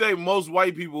 If we say most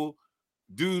white people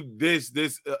do this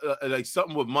like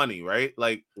something with money, right?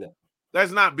 Like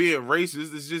that's not being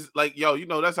racist. It's just like, yo,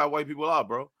 that's how white people are,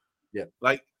 bro. Yeah.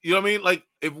 Like, you know what I mean? Like,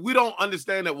 if we don't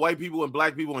understand that white people and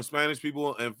black people and Spanish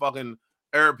people and fucking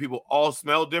Arab people all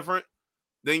smell different,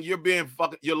 then you're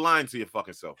lying to your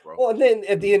fucking self, bro. Well, and then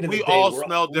at the end of the day, we all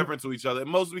smell different to each other, and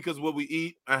mostly because what we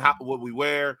eat and what we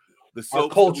wear, the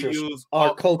soaps that we use,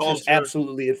 our cultures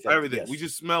absolutely affect everything. Yes. We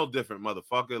just smell different,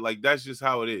 motherfucker. Like, that's just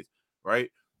how it is,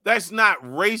 right? That's not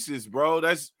racist, bro.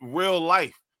 That's real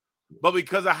life. But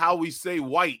because of how we say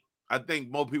white, I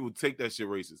think more people take that shit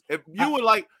racist. If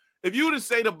you were to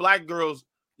say to black girls,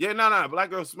 yeah, no, black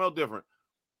girls smell different.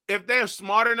 If they're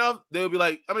smart enough, they'll be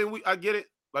like, I mean, I get it.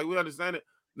 Like, we understand it.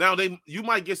 Now, you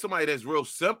might get somebody that's real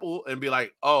simple and be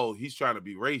like, oh, he's trying to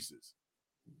be racist.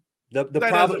 That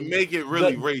doesn't make it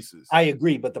really racist. I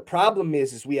agree, but the problem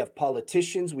is we have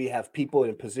politicians, we have people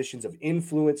in positions of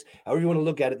influence, however you want to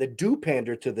look at it, that do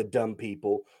pander to the dumb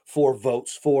people for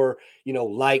votes, for,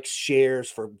 likes,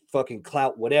 shares, for fucking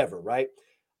clout, whatever, right?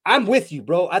 I'm with you,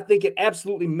 bro. I think it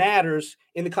absolutely matters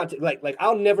in the context. Like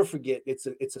I'll never forget. It's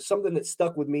something that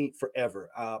stuck with me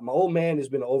forever. My old man has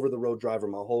been an over-the-road driver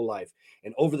my whole life,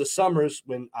 and over the summers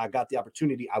when I got the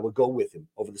opportunity, I would go with him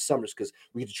over the summers because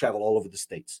we get to travel all over the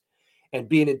states. And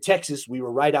being in Texas, we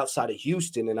were right outside of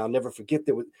Houston, and I'll never forget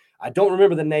I don't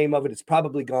remember the name of it. It's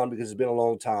probably gone because it's been a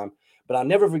long time. But I'll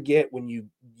never forget when you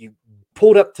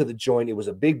pulled up to the joint. It was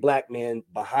a big black man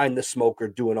behind the smoker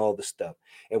doing all the stuff.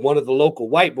 And one of the local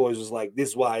white boys was like, this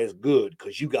is why it's good,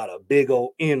 because you got a big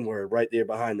old N-word right there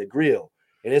behind the grill.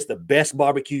 And it's the best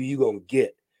barbecue you going to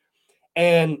get.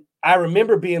 And I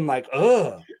remember being like,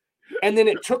 ugh. And then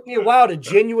it took me a while to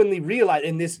genuinely realize,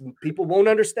 and this people won't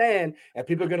understand, and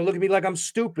people are going to look at me like I'm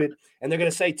stupid, and they're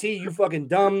going to say, T, you fucking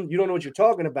dumb. You don't know what you're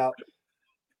talking about.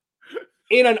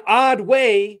 In an odd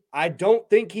way, I don't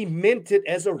think he meant it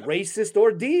as a racist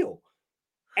ordeal.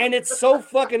 And it's so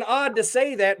fucking odd to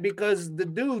say that because the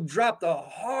dude dropped a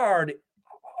hard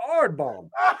bomb.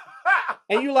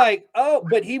 And you're like, oh,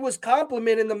 but he was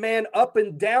complimenting the man up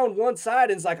and down one side.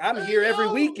 And it's like, I'm here every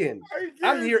weekend.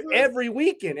 I'm here every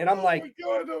weekend. And I'm like,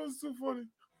 oh my God, that was so funny.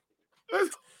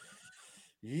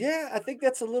 Yeah, I think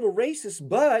that's a little racist,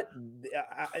 but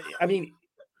I mean,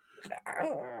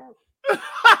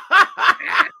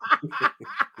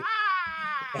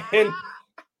 and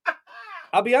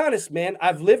I'll be honest, man,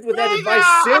 I've lived with that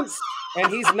advice since,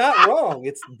 and he's not wrong.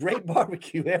 It's great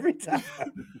barbecue every time.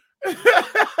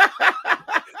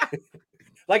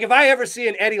 Like if I ever see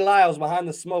an Eddie Lyles behind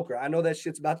the smoker, I know that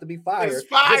shit's about to be fire. It's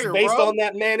fire, just based bro. on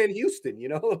that man in Houston,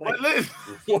 like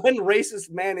one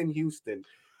racist man in Houston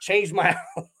changed my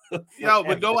Yo,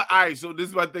 but all right, so this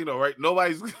is my thing though, right?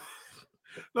 Nobody's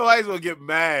gonna get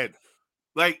mad.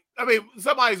 Like, I mean,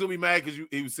 somebody's gonna be mad because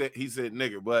he said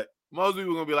nigger, but most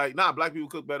people are gonna be like, nah, black people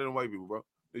cook better than white people, bro.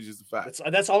 It's just a fact.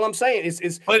 That's all I'm saying.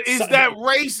 But is that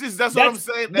racist? That's what I'm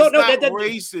saying. That's not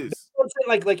racist. That's what I'm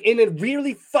saying. Like in a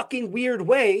really fucking weird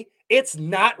way, it's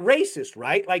not racist,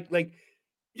 right? Like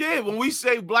yeah, when we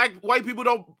say white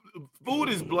people food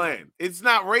is bland. It's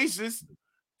not racist.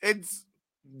 It's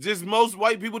just most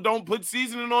white people don't put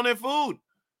seasoning on their food.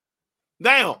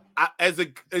 Now, as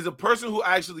a person who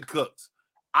actually cooks,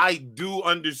 I do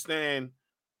understand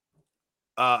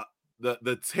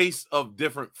the taste of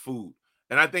different food.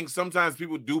 And I think sometimes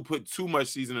people do put too much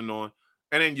seasoning on,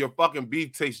 and then your fucking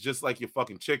beef tastes just like your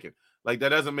fucking chicken. Like, that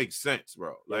doesn't make sense,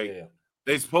 bro. Like,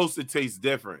 they're supposed to taste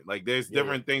different. Like, there's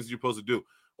different things you're supposed to do.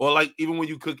 Or, like, even when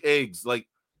you cook eggs, like,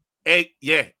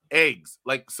 eggs.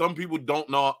 Like, some people don't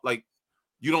know, like,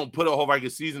 you don't put a whole regular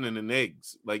seasoning in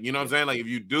eggs. Like, you know what I'm saying? Like, if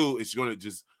you do, it's going to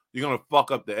just, you're going to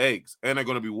fuck up the eggs, and they're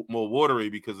going to be more watery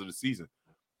because of the season.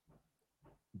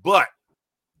 But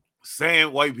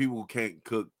saying white people can't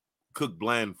cook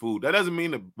bland food, that doesn't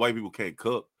mean that white people can't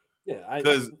cook. Yeah,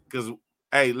 because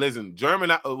hey, listen,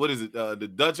 German, what is it?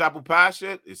 The Dutch apple pie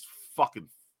shit is fucking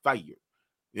fire.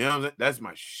 You know what I'm saying? That's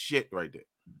my shit right there.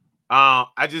 I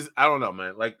don't know,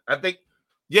 man. Like, I think,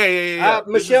 yeah.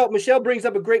 Michelle brings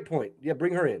up a great point. Yeah,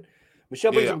 bring her in.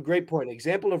 Michelle brings up a great point. An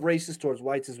example of racist towards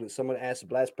whites is when someone asks a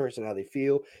black person how they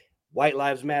feel, White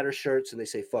Lives Matter shirts, and they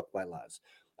say fuck white lives.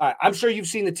 All right, I'm sure you've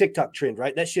seen the TikTok trend,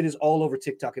 right? That shit is all over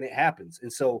TikTok, and it happens.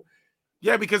 And so,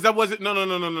 yeah, because that wasn't no.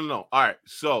 All right,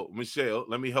 so Michelle,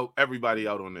 let me help everybody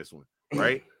out on this one,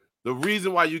 right? The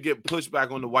reason why you get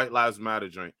pushback on the White Lives Matter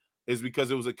drink is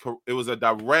because it was a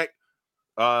direct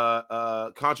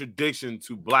contradiction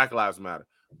to Black Lives Matter.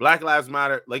 Black Lives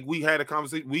Matter, like, we had a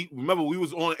conversation. We remember we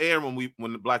was on air when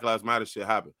the Black Lives Matter shit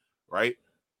happened, right?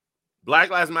 Black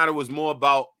Lives Matter was more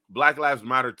about Black Lives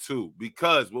Matter too,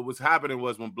 because what was happening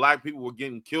was when black people were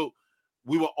getting killed,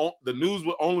 the news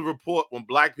would only report when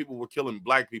black people were killing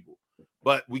black people.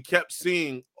 But we kept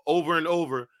seeing over and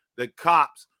over that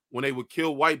cops, when they would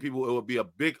kill white people, it would be a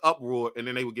big uproar, and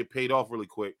then they would get paid off really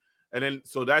quick. And then,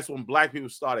 so that's when black people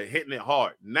started hitting it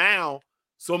hard. Now,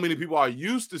 so many people are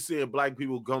used to seeing black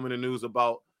people come in the news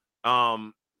about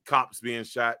cops being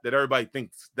shot that everybody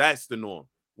thinks that's the norm,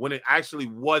 when it actually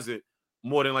wasn't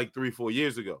more than like 3-4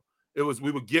 years ago. It was,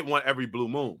 we would get one every blue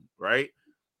moon, right?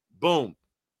 Boom.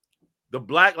 The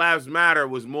Black Lives Matter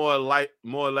was more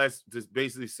or less just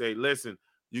basically say, listen,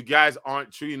 you guys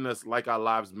aren't treating us like our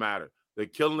lives matter. They're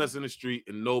killing us in the street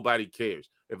and nobody cares.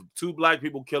 If two black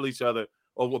people kill each other,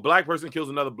 or a black person kills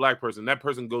another black person, that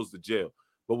person goes to jail.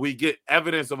 But we get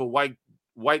evidence of a white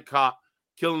cop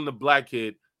killing the black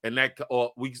kid, and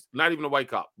not even a white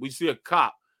cop. We see a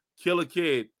cop kill a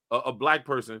kid, a black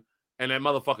person, and that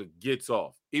motherfucker gets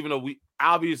off, even though we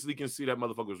obviously can see that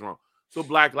motherfucker was wrong. So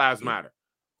Black Lives Matter.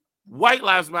 White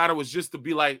Lives Matter was just to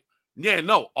be like, yeah,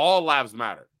 no, all lives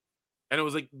matter. And it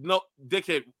was like, no,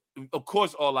 dickhead, of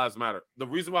course all lives matter. The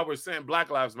reason why we're saying Black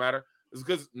Lives Matter is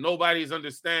because nobody is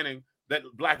understanding that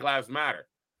Black Lives Matter.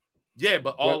 Yeah,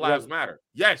 but all lives matter.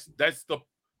 Yes, that's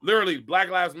literally Black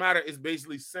Lives Matter is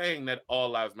basically saying that all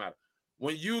lives matter.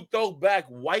 When you throw back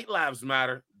White Lives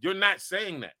Matter, you're not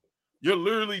saying that. You're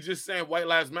literally just saying White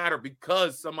Lives Matter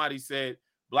because somebody said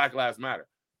Black Lives Matter,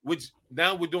 which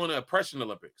now we're doing the Oppression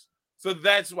Olympics. So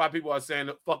that's why people are saying,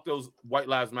 fuck those White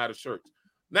Lives Matter shirts.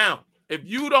 Now, if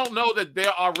you don't know that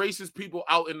there are racist people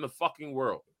out in the fucking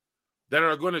world that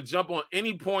are going to jump on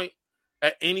any point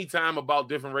at any time about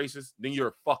different races, then you're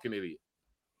a fucking idiot.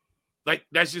 Like,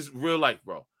 that's just real life,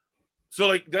 bro. So,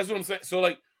 like, that's what I'm saying. So,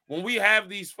 like, when we have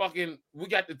these we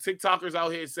got the TikTokers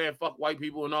out here saying fuck white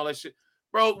people and all that shit,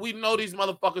 bro, we know these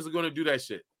motherfuckers are going to do that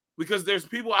shit because there's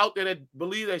people out there that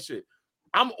believe that shit.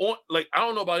 I'm on, like, I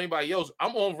don't know about anybody else.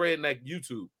 I'm on Redneck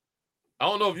YouTube. I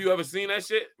don't know if you ever seen that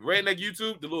shit. Redneck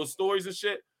YouTube, the little stories and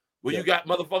shit, where you got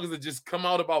motherfuckers that just come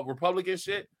out about Republican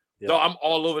shit. So I'm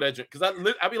all over that because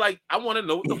I be like, I want to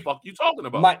know what the fuck you talking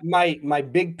about. My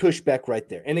big pushback right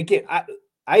there. And again,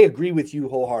 I agree with you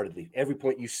wholeheartedly. Every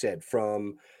point you said,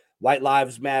 from White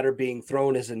Lives Matter being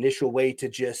thrown as initial way to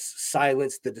just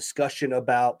silence the discussion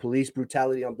about police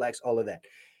brutality on blacks, all of that.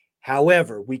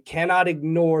 However, we cannot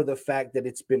ignore the fact that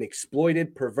it's been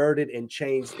exploited, perverted, and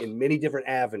changed in many different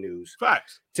avenues.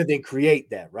 Facts. To then create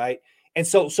that, right? And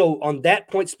so on that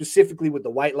point specifically with the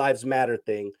White Lives Matter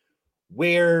thing,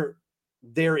 where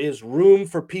there is room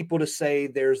for people to say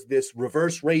there's this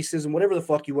reverse racism, whatever the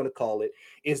fuck you want to call it,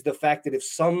 is the fact that if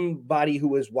somebody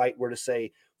who is white were to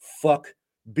say, fuck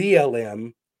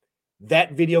BLM,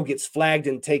 that video gets flagged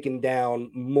and taken down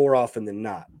more often than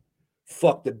not.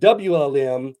 Fuck the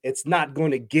WLM, it's not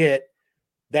going to get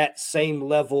that same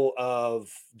level of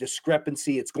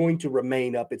discrepancy. It's going to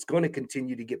remain up. It's going to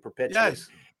continue to get perpetuated. Yes.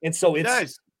 And so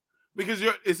it's because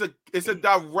it's a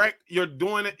direct, you're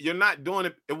doing it, you're not doing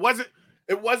it. It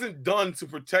wasn't done to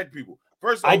protect people.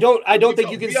 First, I don't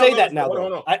think you can say that now.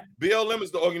 Hold on. BLM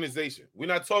is the organization. We're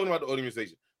not talking about the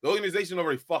organization. The organization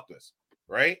already fucked us,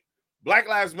 right? Black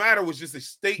Lives Matter was just a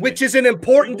statement. Which is an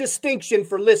important distinction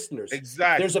for listeners.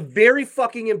 Exactly. There's a very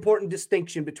fucking important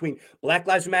distinction between Black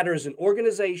Lives Matter as an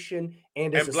organization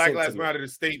and as a Black sentiment. Lives Matter, the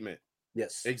statement.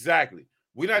 Yes. Exactly.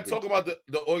 We're not talking about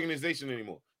the organization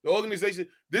anymore. The organization,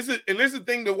 this is the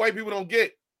thing that white people don't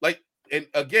get. Like, and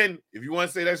again, if you want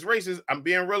to say that's racist, I'm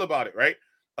being real about it, right?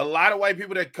 A lot of white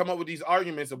people that come up with these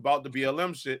arguments about the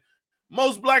BLM shit,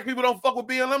 most black people don't fuck with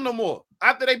BLM no more.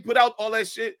 After they put out all that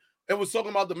shit and was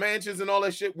talking about the mansions and all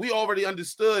that shit, we already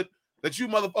understood that you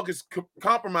motherfuckers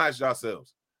compromised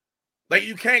yourselves. Like,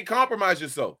 you can't compromise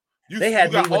yourself. They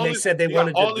had me when they said they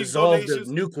wanted to dissolve the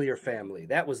donations. nuclear family.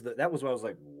 That was what I was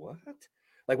like, what?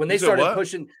 Like when You they said started what?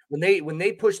 pushing, when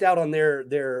they pushed out on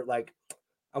their like,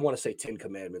 I want to say 10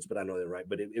 commandments, but I know they're right.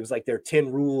 But it was like their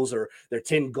 10 rules or their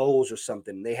 10 goals or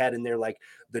something. They had in there like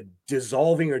the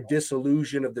dissolving or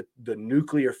dissolution of the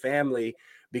nuclear family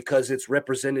because it's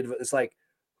representative. It's like,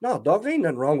 no, dog, there ain't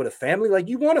nothing wrong with a family. Like,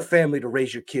 you want a family to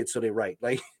raise your kids so they right.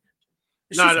 Like,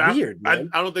 it's just weird, man.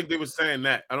 I don't think they were saying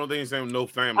that. I don't think they're saying no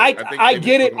family. I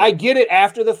get it. I get it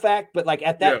after the fact, but like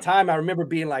at that time, I remember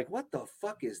being like, "What the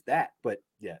fuck is that?" But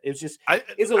yeah, it's just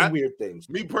it's those weird things.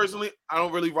 Me personally, I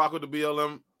don't really rock with the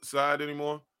BLM side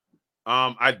anymore.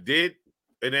 I did,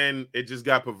 and then it just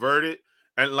got perverted.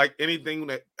 And like anything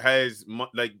that has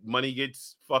like money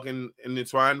gets fucking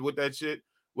intertwined with that shit.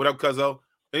 What up, cuzzo?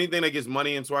 Anything that gets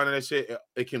money entwined in that shit,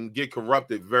 it can get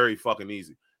corrupted very fucking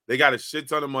easy. They got a shit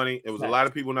ton of money. It was a lot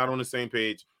of people not on the same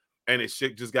page, and it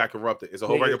shit just got corrupted. It's a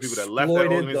whole bunch of people that left that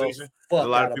organization. There's a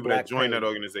lot of people that joined that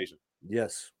organization.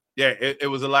 Yes. Yeah, it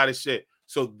was a lot of shit.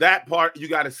 So that part you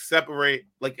got to separate.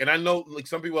 Like, and I know like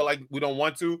some people are like, we don't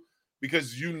want to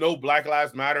because Black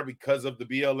Lives Matter because of the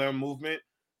BLM movement,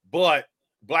 but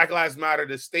Black Lives Matter,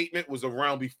 the statement was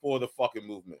around before the fucking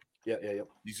movement. Yeah.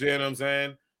 You see what I'm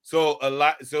saying? So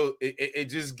it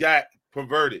just got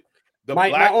perverted. The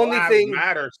my only Lives thing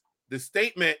Matter, the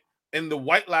statement, and the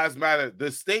White Lives Matter,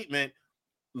 the statement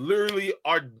literally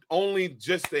are only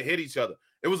just to hit each other.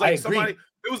 It was like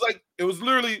it was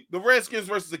literally the Redskins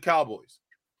versus the Cowboys.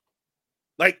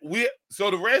 Like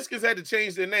so the Redskins had to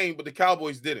change their name, but the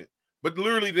Cowboys didn't. But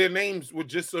literally their names were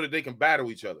just so that they can battle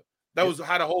each other. That was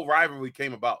how the whole rivalry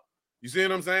came about. You see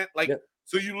what I'm saying? Like,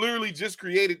 so you literally just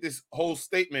created this whole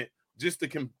statement just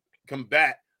to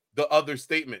combat the other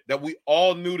statement that we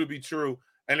all knew to be true.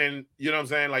 And then, you know what I'm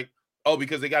saying? Like, oh,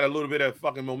 because they got a little bit of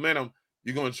fucking momentum,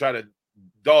 you're going to try to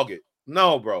dog it.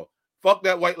 No, bro. Fuck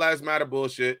that White Lives Matter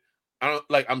bullshit.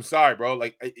 I'm sorry, bro.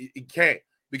 Like, it can't.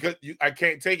 Because I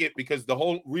can't take it because the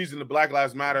whole reason the Black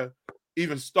Lives Matter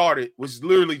even started was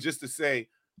literally just to say,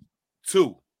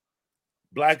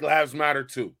 Black Lives Matter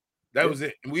too. That was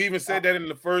it. And we even said that in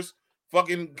the first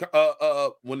fucking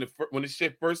when the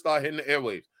shit first started hitting the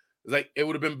airwaves. It's like it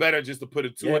would have been better just to put a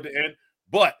 2 at the end.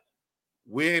 But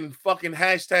we're in fucking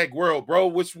hashtag world, bro.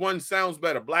 Which one sounds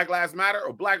better? Black Lives Matter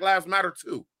or Black Lives Matter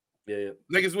 2? Yeah.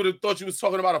 Niggas would have thought you was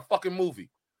talking about a fucking movie.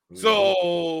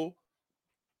 So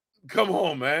come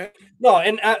on, man. No,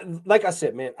 and like I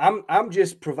said, man, I'm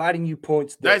just providing you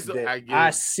points that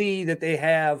I see that they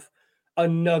have a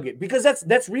nugget because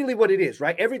that's really what it is,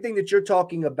 right? Everything that you're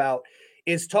talking about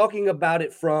is talking about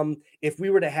it from if we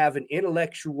were to have an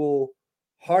intellectual,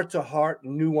 heart-to-heart,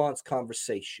 nuanced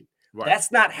conversation. Right.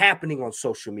 That's not happening on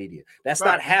social media. That's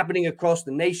not happening across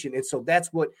the nation. And so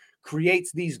that's what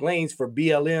creates these lanes for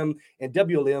BLM and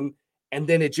WLM, and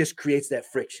then it just creates that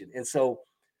friction. And so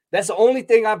that's the only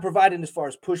thing I'm providing as far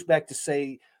as pushback to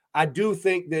say I do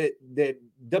think that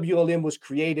WLM was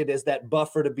created as that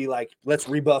buffer to be like, let's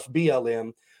rebuff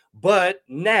BLM. But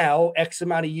now, X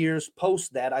amount of years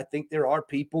post that, I think there are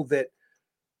people that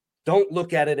don't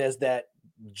look at it as that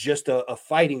just a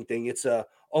fighting thing. It's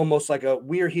almost like a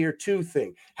we're here too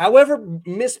thing. However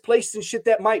misplaced and shit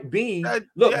that might be.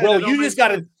 Look, bro, you just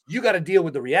gotta deal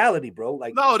with the reality, bro.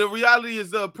 Like, no, the reality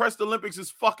is the Oppressed Olympics is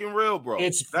fucking real, bro.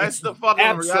 That's the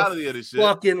fucking reality of this shit.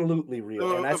 Fucking absolutely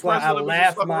real. And that's why I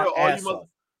laugh my ass off.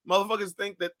 Motherfuckers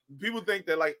think that people think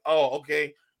that like, oh,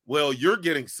 okay, well, you're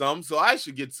getting some, so I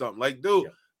should get something. Like, dude,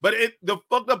 but the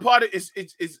fucked up part is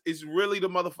it's really the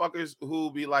motherfuckers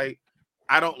who be like,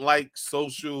 I don't like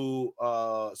social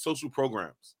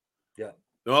programs. Yeah.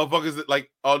 The motherfuckers that like,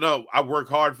 oh no, I work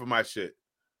hard for my shit.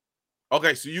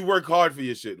 Okay, so you work hard for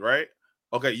your shit, right?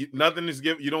 Okay, nothing is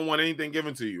given. You don't want anything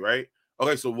given to you, right?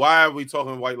 Okay, so why are we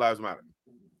talking White Lives Matter?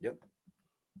 Yep.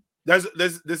 That's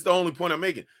the only point I'm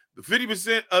making. The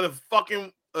 50% of the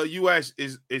fucking U.S.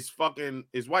 is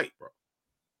white, bro.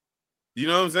 You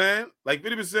know what I'm saying? Like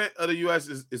 50% of the U.S.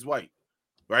 is white,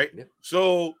 right? Yeah.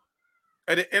 So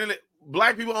at the end of it,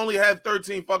 black people only have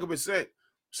 13%.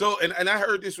 So and I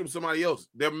heard this from somebody else.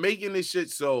 They're making this shit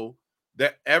so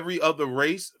that every other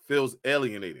race feels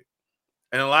alienated.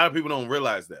 And a lot of people don't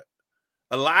realize that.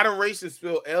 A lot of races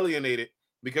feel alienated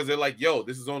because they're like, yo,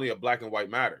 this is only a black and white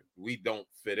matter. We don't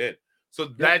fit in. So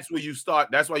that's where you start.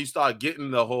 That's why you start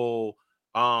getting the whole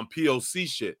POC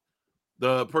shit,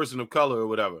 the person of color or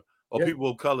whatever, or people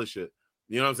of color shit.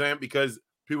 You know what I'm saying? Because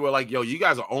people are like, yo, you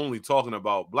guys are only talking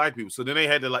about black people. So then they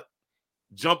had to like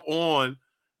jump on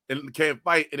and can't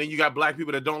fight. And then you got black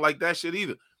people that don't like that shit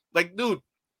either. Like, dude,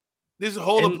 This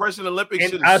whole oppression Olympics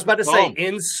shit is I was about to say, dumb.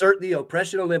 insert the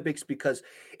oppression Olympics, because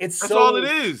That's all it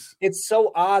is. It's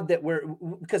so odd that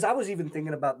because I was even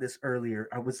thinking about this earlier.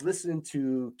 I was listening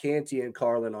to Canty and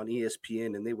Carlin on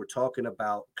ESPN, and they were talking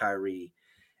about Kyrie,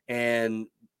 and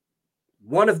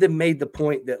one of them made the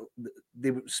point that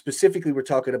they specifically were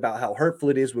talking about how hurtful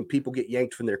it is when people get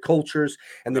yanked from their cultures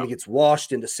and then it gets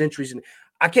washed into centuries. And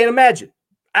I can't imagine.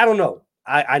 I don't know.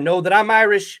 I know that I'm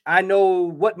Irish. I know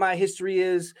what my history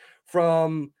is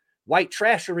from white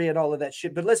trashery and all of that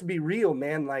shit. But let's be real,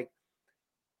 man. Like,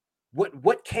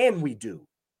 what can we do?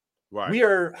 Right. We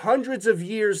are hundreds of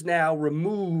years now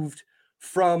removed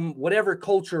from whatever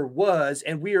culture was,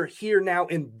 and we are here now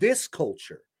in this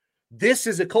culture. This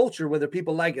is a culture, whether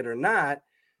people like it or not.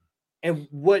 And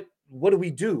what do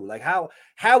we do? Like, how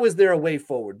is there a way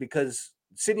forward? Because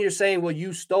sitting here saying, well,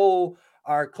 you stole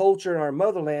our culture and our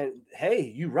motherland.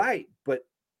 Hey, you're right. But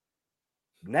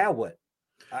now what?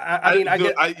 I mean,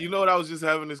 you know what? I was just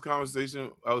having this conversation.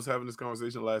 I was having this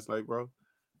conversation last night, bro.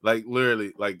 Like,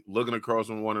 literally, like looking across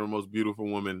from one of the most beautiful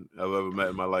women I've ever met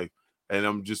in my life. And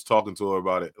I'm just talking to her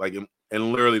about it. Like,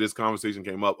 and literally this conversation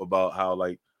came up about how,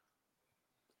 like,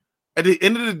 at the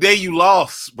end of the day, you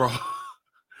lost, bro.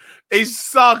 It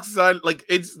sucks, son. Like,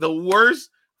 it's the worst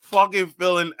fucking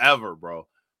feeling ever, bro.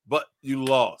 But you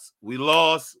lost. We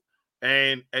lost.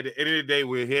 And at the end of the day,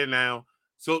 we're here now.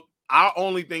 So our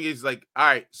only thing is like, all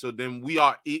right, so then we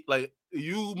are like,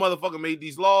 you motherfucker made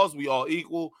these laws. We all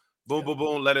equal. Boom, boom,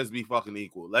 boom. Let us be fucking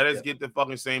equal. Let us get the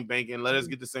fucking same banking. Let us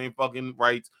get the same fucking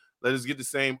rights. Let us get the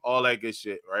same, all that good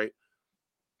shit, right?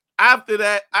 After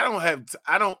that, I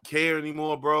don't care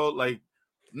anymore, bro. Like,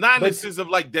 not in the sense of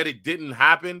like that it didn't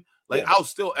happen. Like, I'll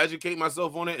still educate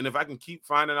myself on it. And if I can keep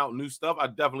finding out new stuff, I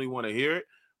definitely want to hear it,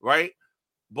 right?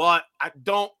 But I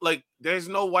don't, like, there's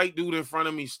no white dude in front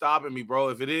of me stopping me, bro.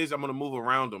 If it is, I'm going to move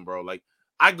around them, bro. Like,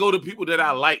 I go to people that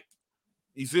I like.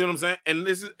 You see what I'm saying? And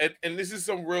this is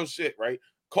some real shit, right?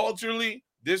 Culturally,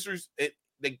 disrespect,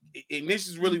 and this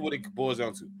is really what it boils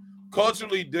down to.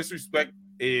 Culturally, disrespect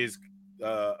is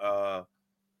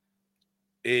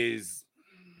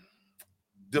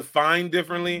defined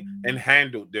differently and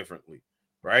handled differently,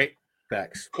 right?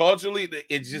 Facts. Culturally,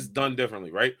 it's just done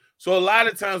differently, right? So a lot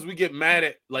of times we get mad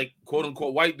at, like, quote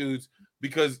unquote white dudes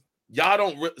because y'all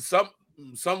don't.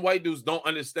 Some white dudes don't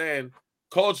understand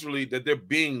culturally that they're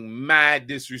being mad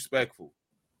disrespectful.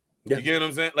 Yeah. You get what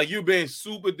I'm saying? Like, you're being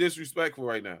super disrespectful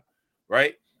right now,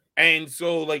 right? And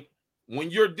so, like, when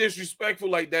you're disrespectful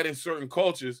like that in certain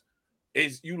cultures,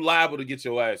 is you liable to get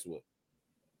your ass whooped,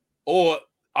 or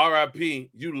RIP,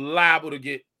 you liable to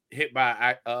get hit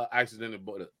by an accidental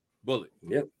bullet.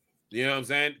 Yep. You know what I'm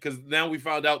saying? Because now we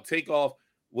found out Takeoff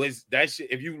was that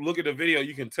shit. If you look at the video,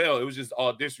 you can tell it was just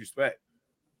all disrespect.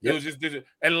 Yep. It was just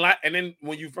and then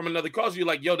when you from another culture, you're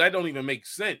like, yo, that don't even make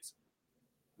sense.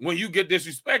 When you get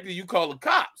disrespected, you call the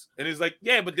cops, and it's like,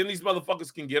 yeah, but then these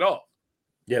motherfuckers can get off.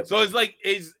 Yeah. So it's like,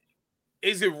 is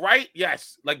it right?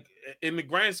 Yes. Like, in the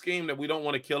grand scheme that we don't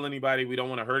want to kill anybody, we don't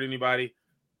want to hurt anybody.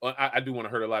 Well, I do want to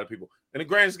hurt a lot of people. In the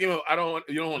grand scheme of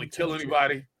you don't want to kill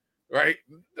anybody, right?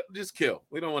 Just kill.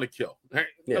 We don't want to kill, right?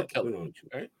 Yeah, don't kill them,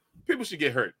 right? People should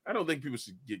get hurt. I don't think people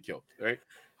should get killed, right?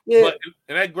 Yeah. But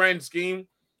in that grand scheme,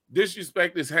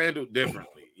 disrespect is handled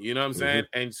differently. You know what I'm saying?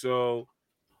 Mm-hmm. And so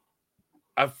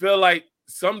I feel like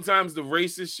sometimes the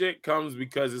racist shit comes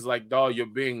because it's like, dog, you're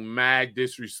being mad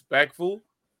disrespectful,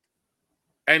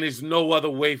 and there's no other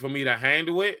way for me to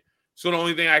handle it. So the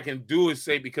only thing I can do is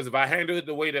say, because if I handle it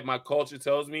the way that my culture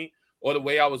tells me, or the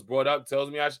way I was brought up tells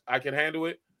me I can handle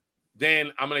it,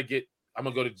 then I'm gonna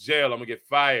go to jail. I'm gonna get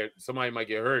fired. Somebody might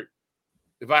get hurt.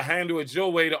 If I handle it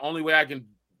your way, the only way I can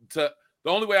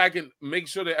make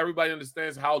sure that everybody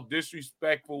understands how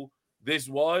disrespectful this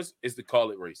was is to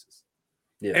call it racist.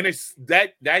 Yeah. And it's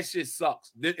that shit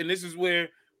sucks. And this is where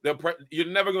you're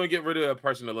never gonna get rid of the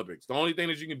oppression Olympics. The only thing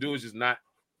that you can do is just not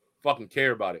fucking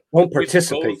care about it. Won't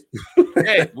participate.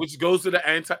 Which goes to the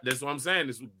that's what I'm saying.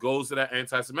 This goes to that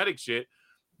anti-Semitic shit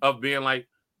of being like,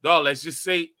 dog, let's just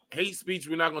say hate speech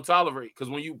we're not gonna tolerate. Because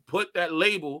when you put that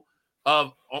label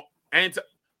of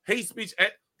hate speech,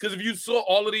 because if you saw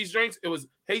all of these drinks, it was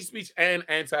hate speech and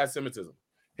anti-Semitism.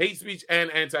 Hate speech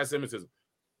and anti-Semitism.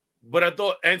 But I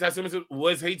thought anti-Semitism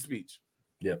was hate speech.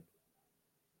 Yep.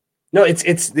 No, it's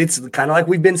kind of like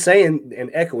we've been saying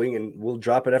and echoing, and we'll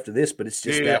drop it after this, but it's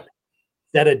just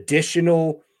that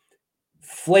additional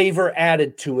flavor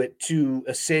added to it to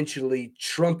essentially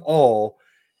trump all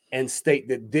and state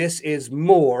that this is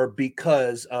more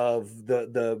because of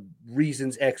the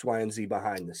reasons X, Y, and Z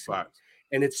behind the scenes. Right.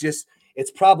 And it's it's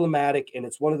problematic, and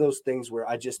it's one of those things where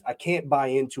I can't buy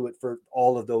into it for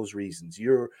all of those reasons.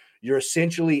 You're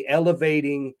essentially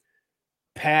elevating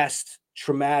past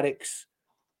traumatics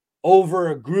over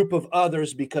a group of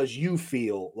others because you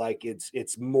feel like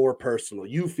it's more personal.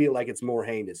 You feel like it's more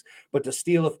heinous. But to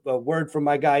steal a word from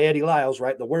my guy Eddie Lyles,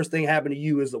 right? The worst thing happened to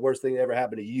you is the worst thing that ever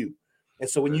happened to you. And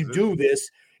so when you do this,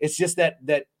 it's just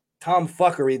that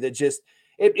tomfuckery that just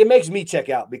it makes me check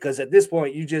out, because at this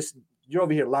point you're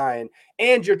over here lying,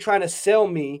 and you're trying to sell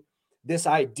me this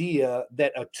idea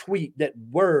that a tweet, that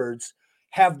words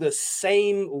have the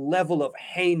same level of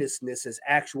heinousness as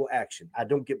actual action. I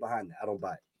don't get behind that. I don't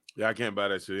buy it. Yeah, I can't buy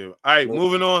that shit either. All right,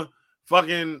 moving on.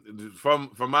 Fucking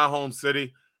from my home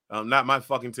city, not my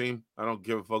fucking team. I don't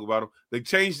give a fuck about them. They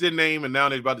changed their name, and now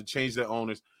they're about to change their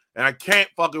owners, and I can't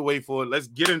fucking wait for it. Let's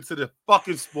get into the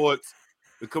fucking sports.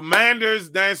 The Commanders,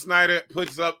 Dan Snyder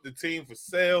puts up the team for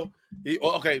sale.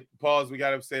 Okay, pause. We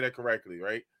got to say that correctly,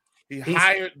 right? He's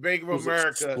hired Bank of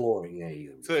America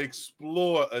to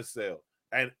explore a sale,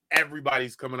 and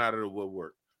everybody's coming out of the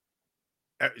woodwork.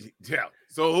 Yeah.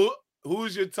 So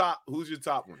who's your top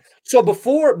ones? So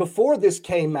before this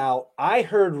came out, I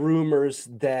heard rumors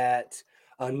that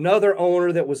another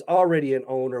owner that was already an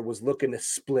owner was looking to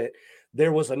split.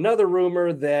 There was another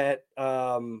rumor that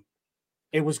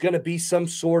it was going to be some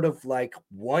sort of like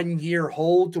 1 year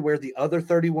hold to where the other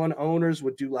 31 owners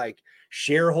would do like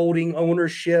shareholding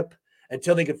ownership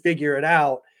until they could figure it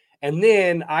out. And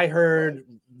then I heard,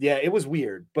 yeah, it was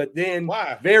weird. But then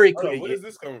very quickly, where is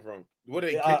this coming from? Were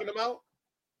they kicking them out?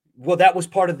 Well, that was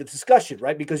part of the discussion,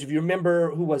 right? Because if you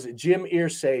remember, who was it? Jim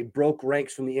Irsay broke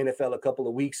ranks from the NFL a couple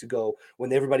of weeks ago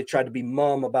when everybody tried to be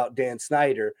mum about Dan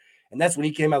Snyder. And that's when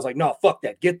he came out. I was like, no, fuck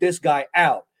that. Get this guy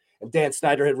out. And Dan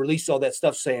Snyder had released all that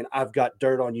stuff saying, I've got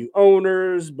dirt on you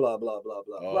owners, blah, blah, blah,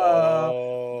 blah,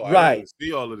 blah. Right. I didn't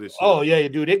see all of this shit. Oh, yeah,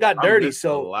 dude. It got dirty.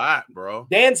 So a lot, bro.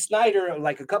 Dan Snyder,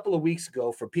 like a couple of weeks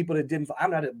ago, for people that didn't, I'm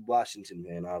not a Washington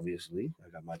man, obviously. I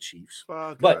got my Chiefs.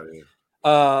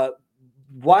 But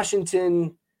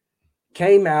Washington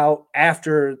came out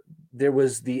after there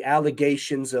was the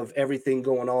allegations of everything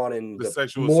going on and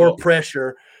the more assault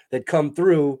pressure that come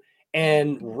through.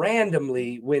 And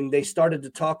randomly, when they started to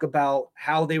talk about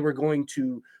how they were going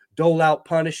to dole out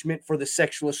punishment for the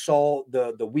sexual assault,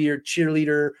 the weird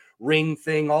cheerleader ring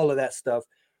thing, all of that stuff,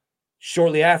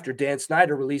 shortly after, Dan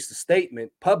Snyder released a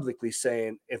statement publicly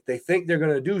saying, if they think they're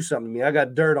going to do something to me, I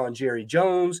got dirt on Jerry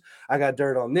Jones, I got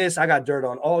dirt on this, I got dirt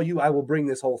on all you, I will bring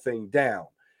this whole thing down.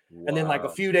 Wow. And then like a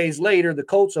few days later, the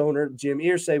Colts owner, Jim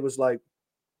Irsay, was like,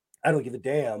 I don't give a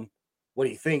damn what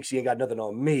he thinks. He ain't got nothing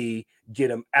on me. Get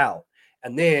him out.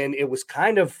 And then it was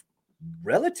kind of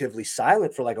relatively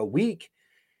silent for like a week.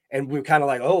 And we were kind of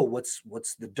like, oh, what's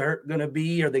the dirt going to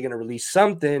be? Are they going to release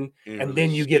something? And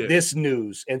then you get this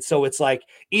news. And so it's like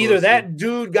either that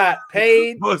dude got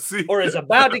paid or is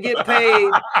about to get paid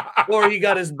or he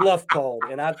got his bluff called.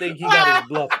 And I think he got his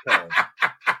bluff called.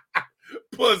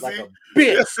 Pussy. Like a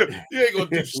bitch. You ain't going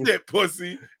to do shit,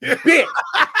 pussy. Bitch.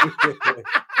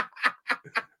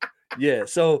 Yeah,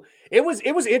 so it was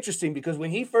interesting because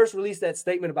when he first released that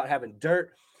statement about having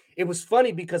dirt, it was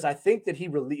funny because I think that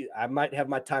I might have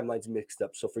my timelines mixed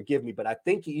up, so forgive me, but I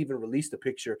think he even released a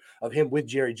picture of him with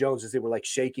Jerry Jones as they were like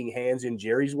shaking hands in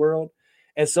Jerry's world.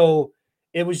 And so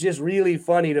it was just really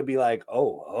funny to be like,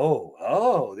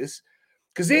 oh, this,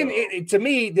 because then to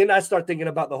me, then I start thinking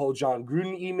about the whole John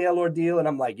Gruden email ordeal, and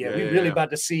I'm like, we're really about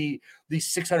to see these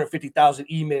 650,000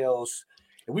 emails.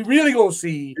 And we really gonna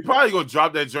see. He probably gonna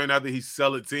drop that joint after he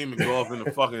sell a team and go off in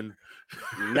the fucking.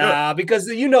 Nah, because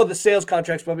the sales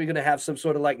contract's probably gonna have some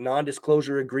sort of like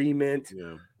non-disclosure agreement,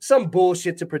 some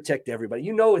bullshit to protect everybody.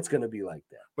 It's gonna be like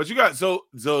that. But you got so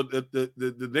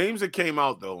the names that came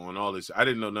out though on all this, I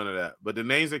didn't know none of that. But the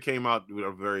names that came out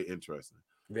are very interesting.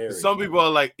 Some people are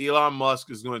like Elon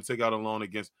Musk is going to take out a loan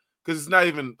against, because it's not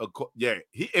even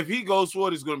if he goes for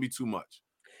it, it's going to be too much.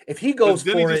 If he goes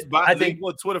for it, I think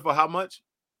Twitter for how much?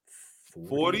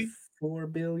 44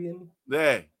 billion.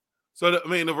 Yeah. So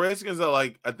the Redskins are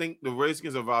like, I think the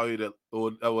Redskins are valued at,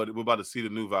 or we're about to see the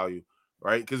new value,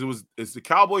 right? Because it's the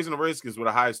Cowboys and the Redskins were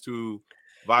the highest two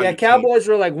value. Yeah, Cowboys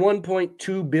were like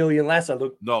 1.2 billion last I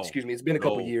looked. No, excuse me, it's been a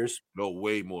couple years. No,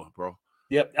 way more, bro.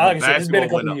 Yep, like I said, it's been a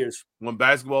couple years. When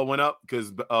basketball went up,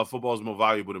 because football is more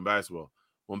valuable than basketball.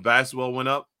 When basketball went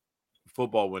up,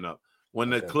 football went up. When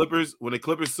the Clippers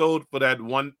sold for that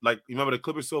one, like you remember the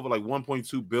Clippers sold for like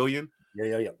 1.2 billion.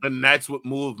 Yeah. And that's what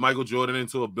moved Michael Jordan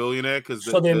into a billionaire, because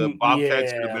the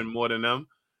Bobcats could have been more than them.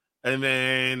 And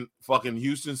then fucking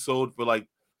Houston sold for like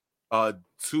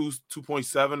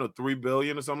 2.7 or 3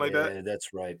 billion or something like that. Yeah,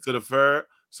 that's right. To the fair.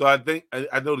 So I think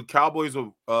I know the Cowboys were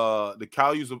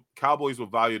Cowboys were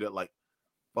valued at like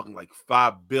fucking like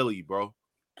 $5 billion, bro.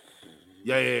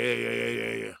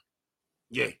 Yeah.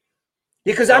 Yeah,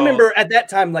 because I remember at that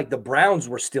time, like the Browns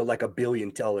were still like $1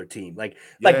 billion team, like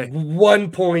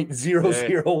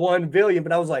 1.001 billion.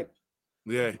 But I was like,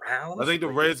 Browns? I think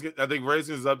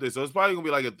Redskins is up there, so it's probably gonna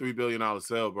be like a $3 billion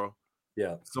sale, bro.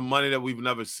 Yeah, some money that we've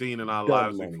never seen in our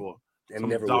lives before. And some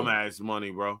never dumbass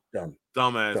money, bro.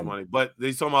 Dumb Money. But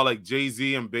they talking about like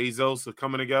Jay-Z and Bezos are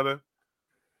coming together.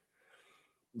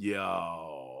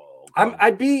 Yo,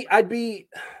 I'd be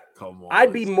come on.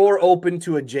 I'd be more open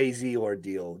to a Jay-Z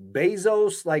ordeal.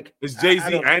 Bezos, like it's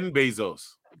Jay-Z and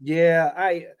Bezos. Yeah,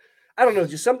 I don't know,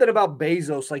 just something about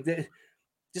Bezos, like that.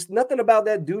 Just nothing about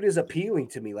that dude is appealing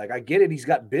to me. Like I get it, he's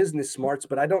got business smarts,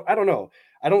 but I don't know.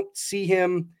 I don't see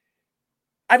him.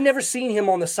 I've never seen him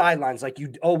on the sidelines like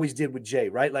you always did with Jay,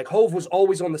 right? Like Hove was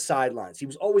always on the sidelines. He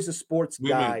was always a sports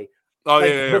guy. Oh,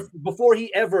 like, before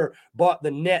he ever bought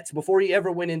the Nets, before he ever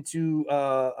went into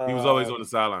he was always on the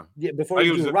sideline. Yeah, before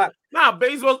he was rock. Nah,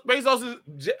 Bezos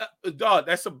is dog.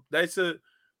 That's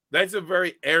a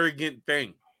very arrogant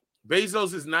thing.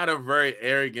 Bezos is not a very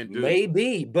arrogant dude.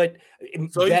 Maybe, but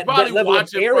so he's probably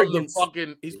watching arrogance, from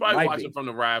the he's probably watching from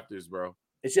the rafters, bro.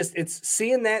 It's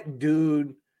seeing that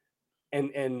dude.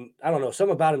 And I don't know,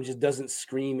 something about him just doesn't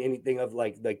scream anything of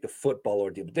like the football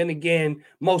ordeal. But then again,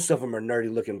 most of them are nerdy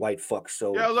looking white fucks.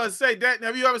 So yeah, I was gonna say that.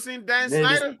 Have you ever seen Dan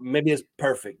Snyder? Maybe it's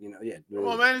perfect, you know. Yeah. Come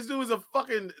on, man. This dude is a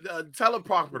fucking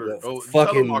teleprompter,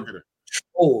 fucking telemarketer.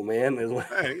 Oh man,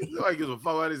 hey, nobody gives a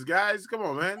fuck about these guys. Come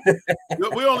on, man.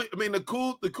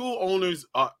 The cool owners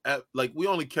are like we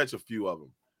only catch a few of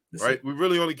them, right? We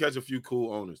really only catch a few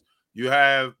cool owners. You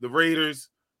have the Raiders.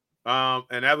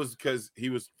 And that was because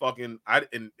he was fucking.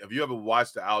 And have you ever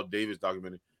watched the Al Davis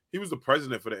documentary? He was the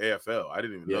president for the AFL. I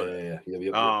didn't even know that.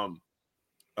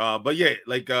 Yeah. But yeah,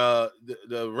 like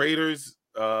the Raiders,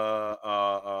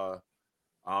 the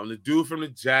dude from the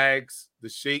Jags, the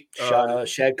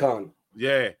Shad Khan.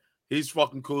 Yeah, he's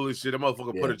fucking cool as shit. That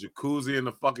motherfucker put a jacuzzi in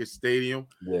the fucking stadium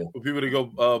for people to go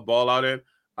ball out in.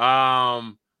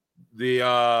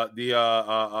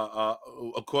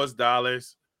 Of course,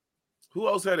 Dallas. Who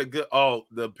else had a good? Oh,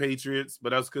 the Patriots,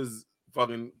 but that's because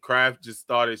fucking Kraft just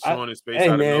started showing his face.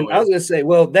 Hey man, I was gonna say,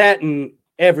 well, that and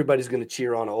everybody's gonna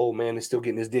cheer on an old man that's still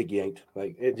getting his dick yanked.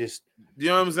 Like it just, you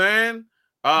know what I'm saying?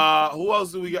 Who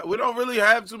else do we got? We don't really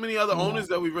have too many other owners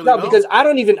that we really know. Because I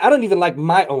don't even like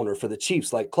my owner for the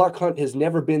Chiefs. Like Clark Hunt has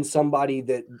never been somebody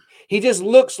that he just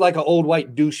looks like an old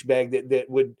white douchebag that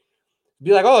would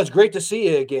be like, oh, it's great to see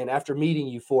you again after meeting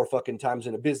you 4 fucking times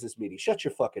in a business meeting. Shut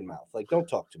your fucking mouth. Like, don't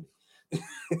talk to me.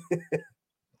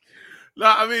 No,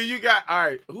 I mean you got all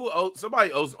right.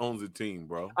 Somebody else owns the team,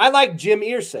 bro. I like Jim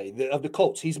Irsay of the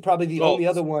Colts. He's probably the only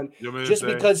other one, just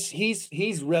because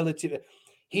he's relative.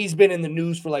 He's been in the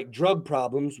news for like drug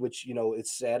problems, which you know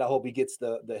it's sad. I hope he gets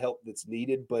the help that's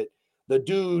needed. But the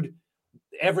dude,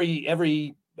 every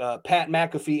Pat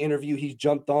McAfee interview he's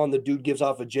jumped on, the dude gives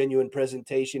off a genuine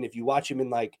presentation. If you watch him in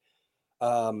like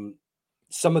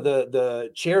some of the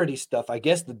charity stuff, I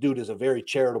guess the dude is a very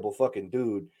charitable fucking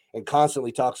dude and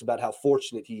constantly talks about how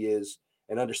fortunate he is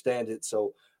and understands it.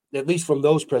 So at least from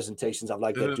those presentations, I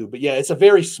like that dude. But yeah, it's a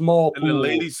very small pool. And the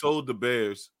lady sold the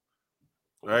Bears,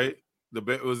 right?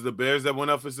 Was the Bears that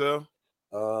went up for sale?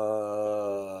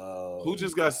 Who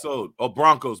just got sold? Oh,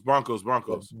 Broncos. Broncos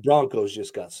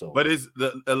just got sold. But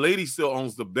the lady still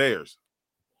owns the Bears.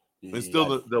 It's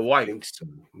still the wife. So.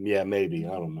 Yeah, maybe.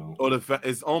 I don't know. Or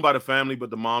it's owned by the family, but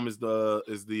the mom is the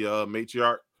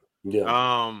matriarch.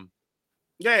 Yeah.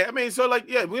 Yeah. I mean, so like,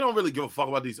 yeah, we don't really give a fuck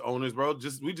about these owners, bro.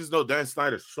 We just know Dan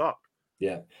Snyder sucked.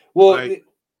 Yeah. Well, like,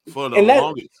 for the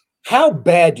longest. How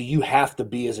bad do you have to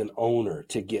be as an owner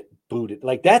to get booted?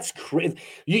 Like that's crazy.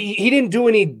 He didn't do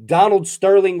any Donald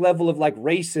Sterling level of like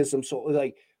racism. So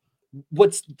like.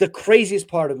 What's the craziest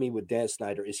part of me with Dan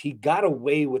Snyder is he got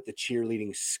away with the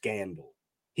cheerleading scandal.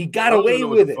 He got away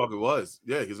with it. Fuck it was.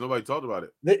 Yeah, because nobody talked about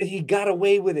it. He got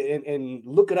away with it. And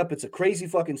look it up. It's a crazy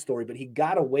fucking story, but he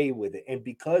got away with it. And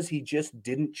because he just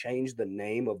didn't change the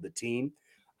name of the team,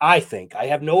 I think, I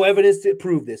have no evidence to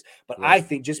prove this, but I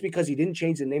think just because he didn't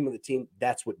change the name of the team,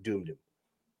 that's what doomed him.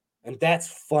 And that's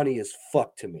funny as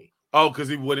fuck to me. Oh, because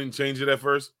he wouldn't change it at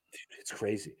first? Dude, it's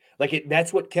crazy. Like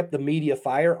that's what kept the media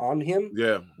fire on him.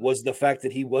 Yeah, was the fact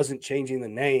that he wasn't changing the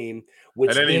name,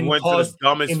 which and then he went to the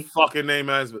dumbest fucking name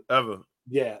ever.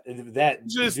 Yeah, that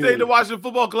just stayed to Washington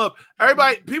Football Club.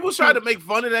 People tried to make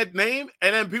fun of that name,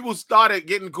 and then people started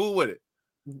getting cool with it.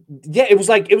 Yeah, it was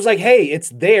like, hey, it's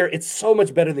there. It's so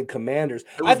much better than Commanders.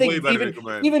 I think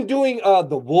even doing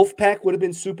the Wolf Pack would have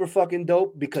been super fucking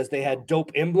dope because they had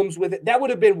dope emblems with it. That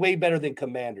would have been way better than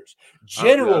Commanders.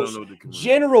 Generals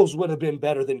would have been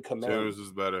better than Commanders. Generals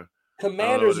is better.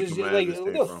 Commanders is just like,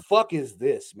 what the fuck is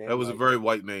this, man? That was a very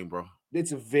white name, bro.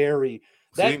 It's a very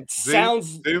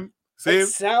sounds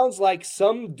like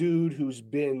some dude who's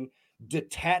been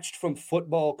detached from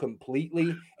football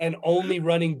completely and only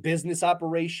running business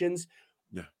operations.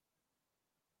 Yeah.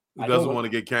 He doesn't want to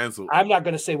get canceled. I'm not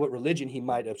going to say what religion he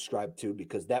might subscribe to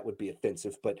because that would be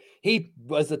offensive, but he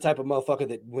was the type of motherfucker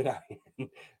that when I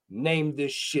named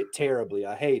this shit terribly,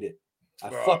 I hate it. I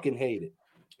fucking hate it.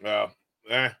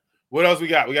 What else we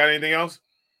got? We got anything else?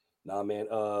 Nah, man.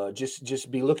 Just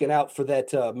be looking out for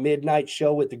that midnight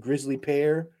show with the Grizzly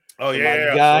Pear. Oh,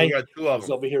 yeah. Guy, so we got 2 of them. He's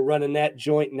over here running that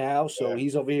joint now, so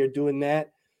he's over here doing that.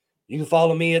 You can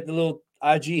follow me at the little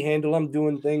IG handle. I'm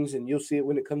doing things, and you'll see it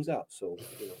when it comes out. So,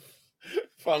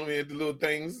 follow me at the little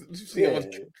things.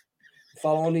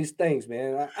 Follow on these things,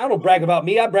 man. I don't brag about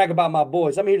me. I brag about my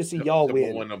boys. I'm here to see y'all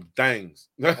win. One of them things.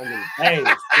 On them things.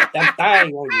 Get that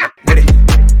thing on you. With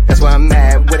it. That's why I'm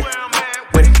mad with it.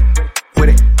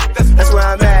 That's why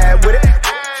I'm mad with it.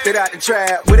 Straight out the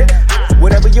trap with it.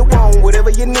 Whatever you want,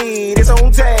 whatever you need, it's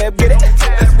on tab, get it?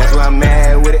 That's why I'm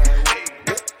mad with it.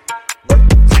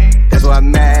 That's why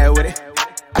I'm mad.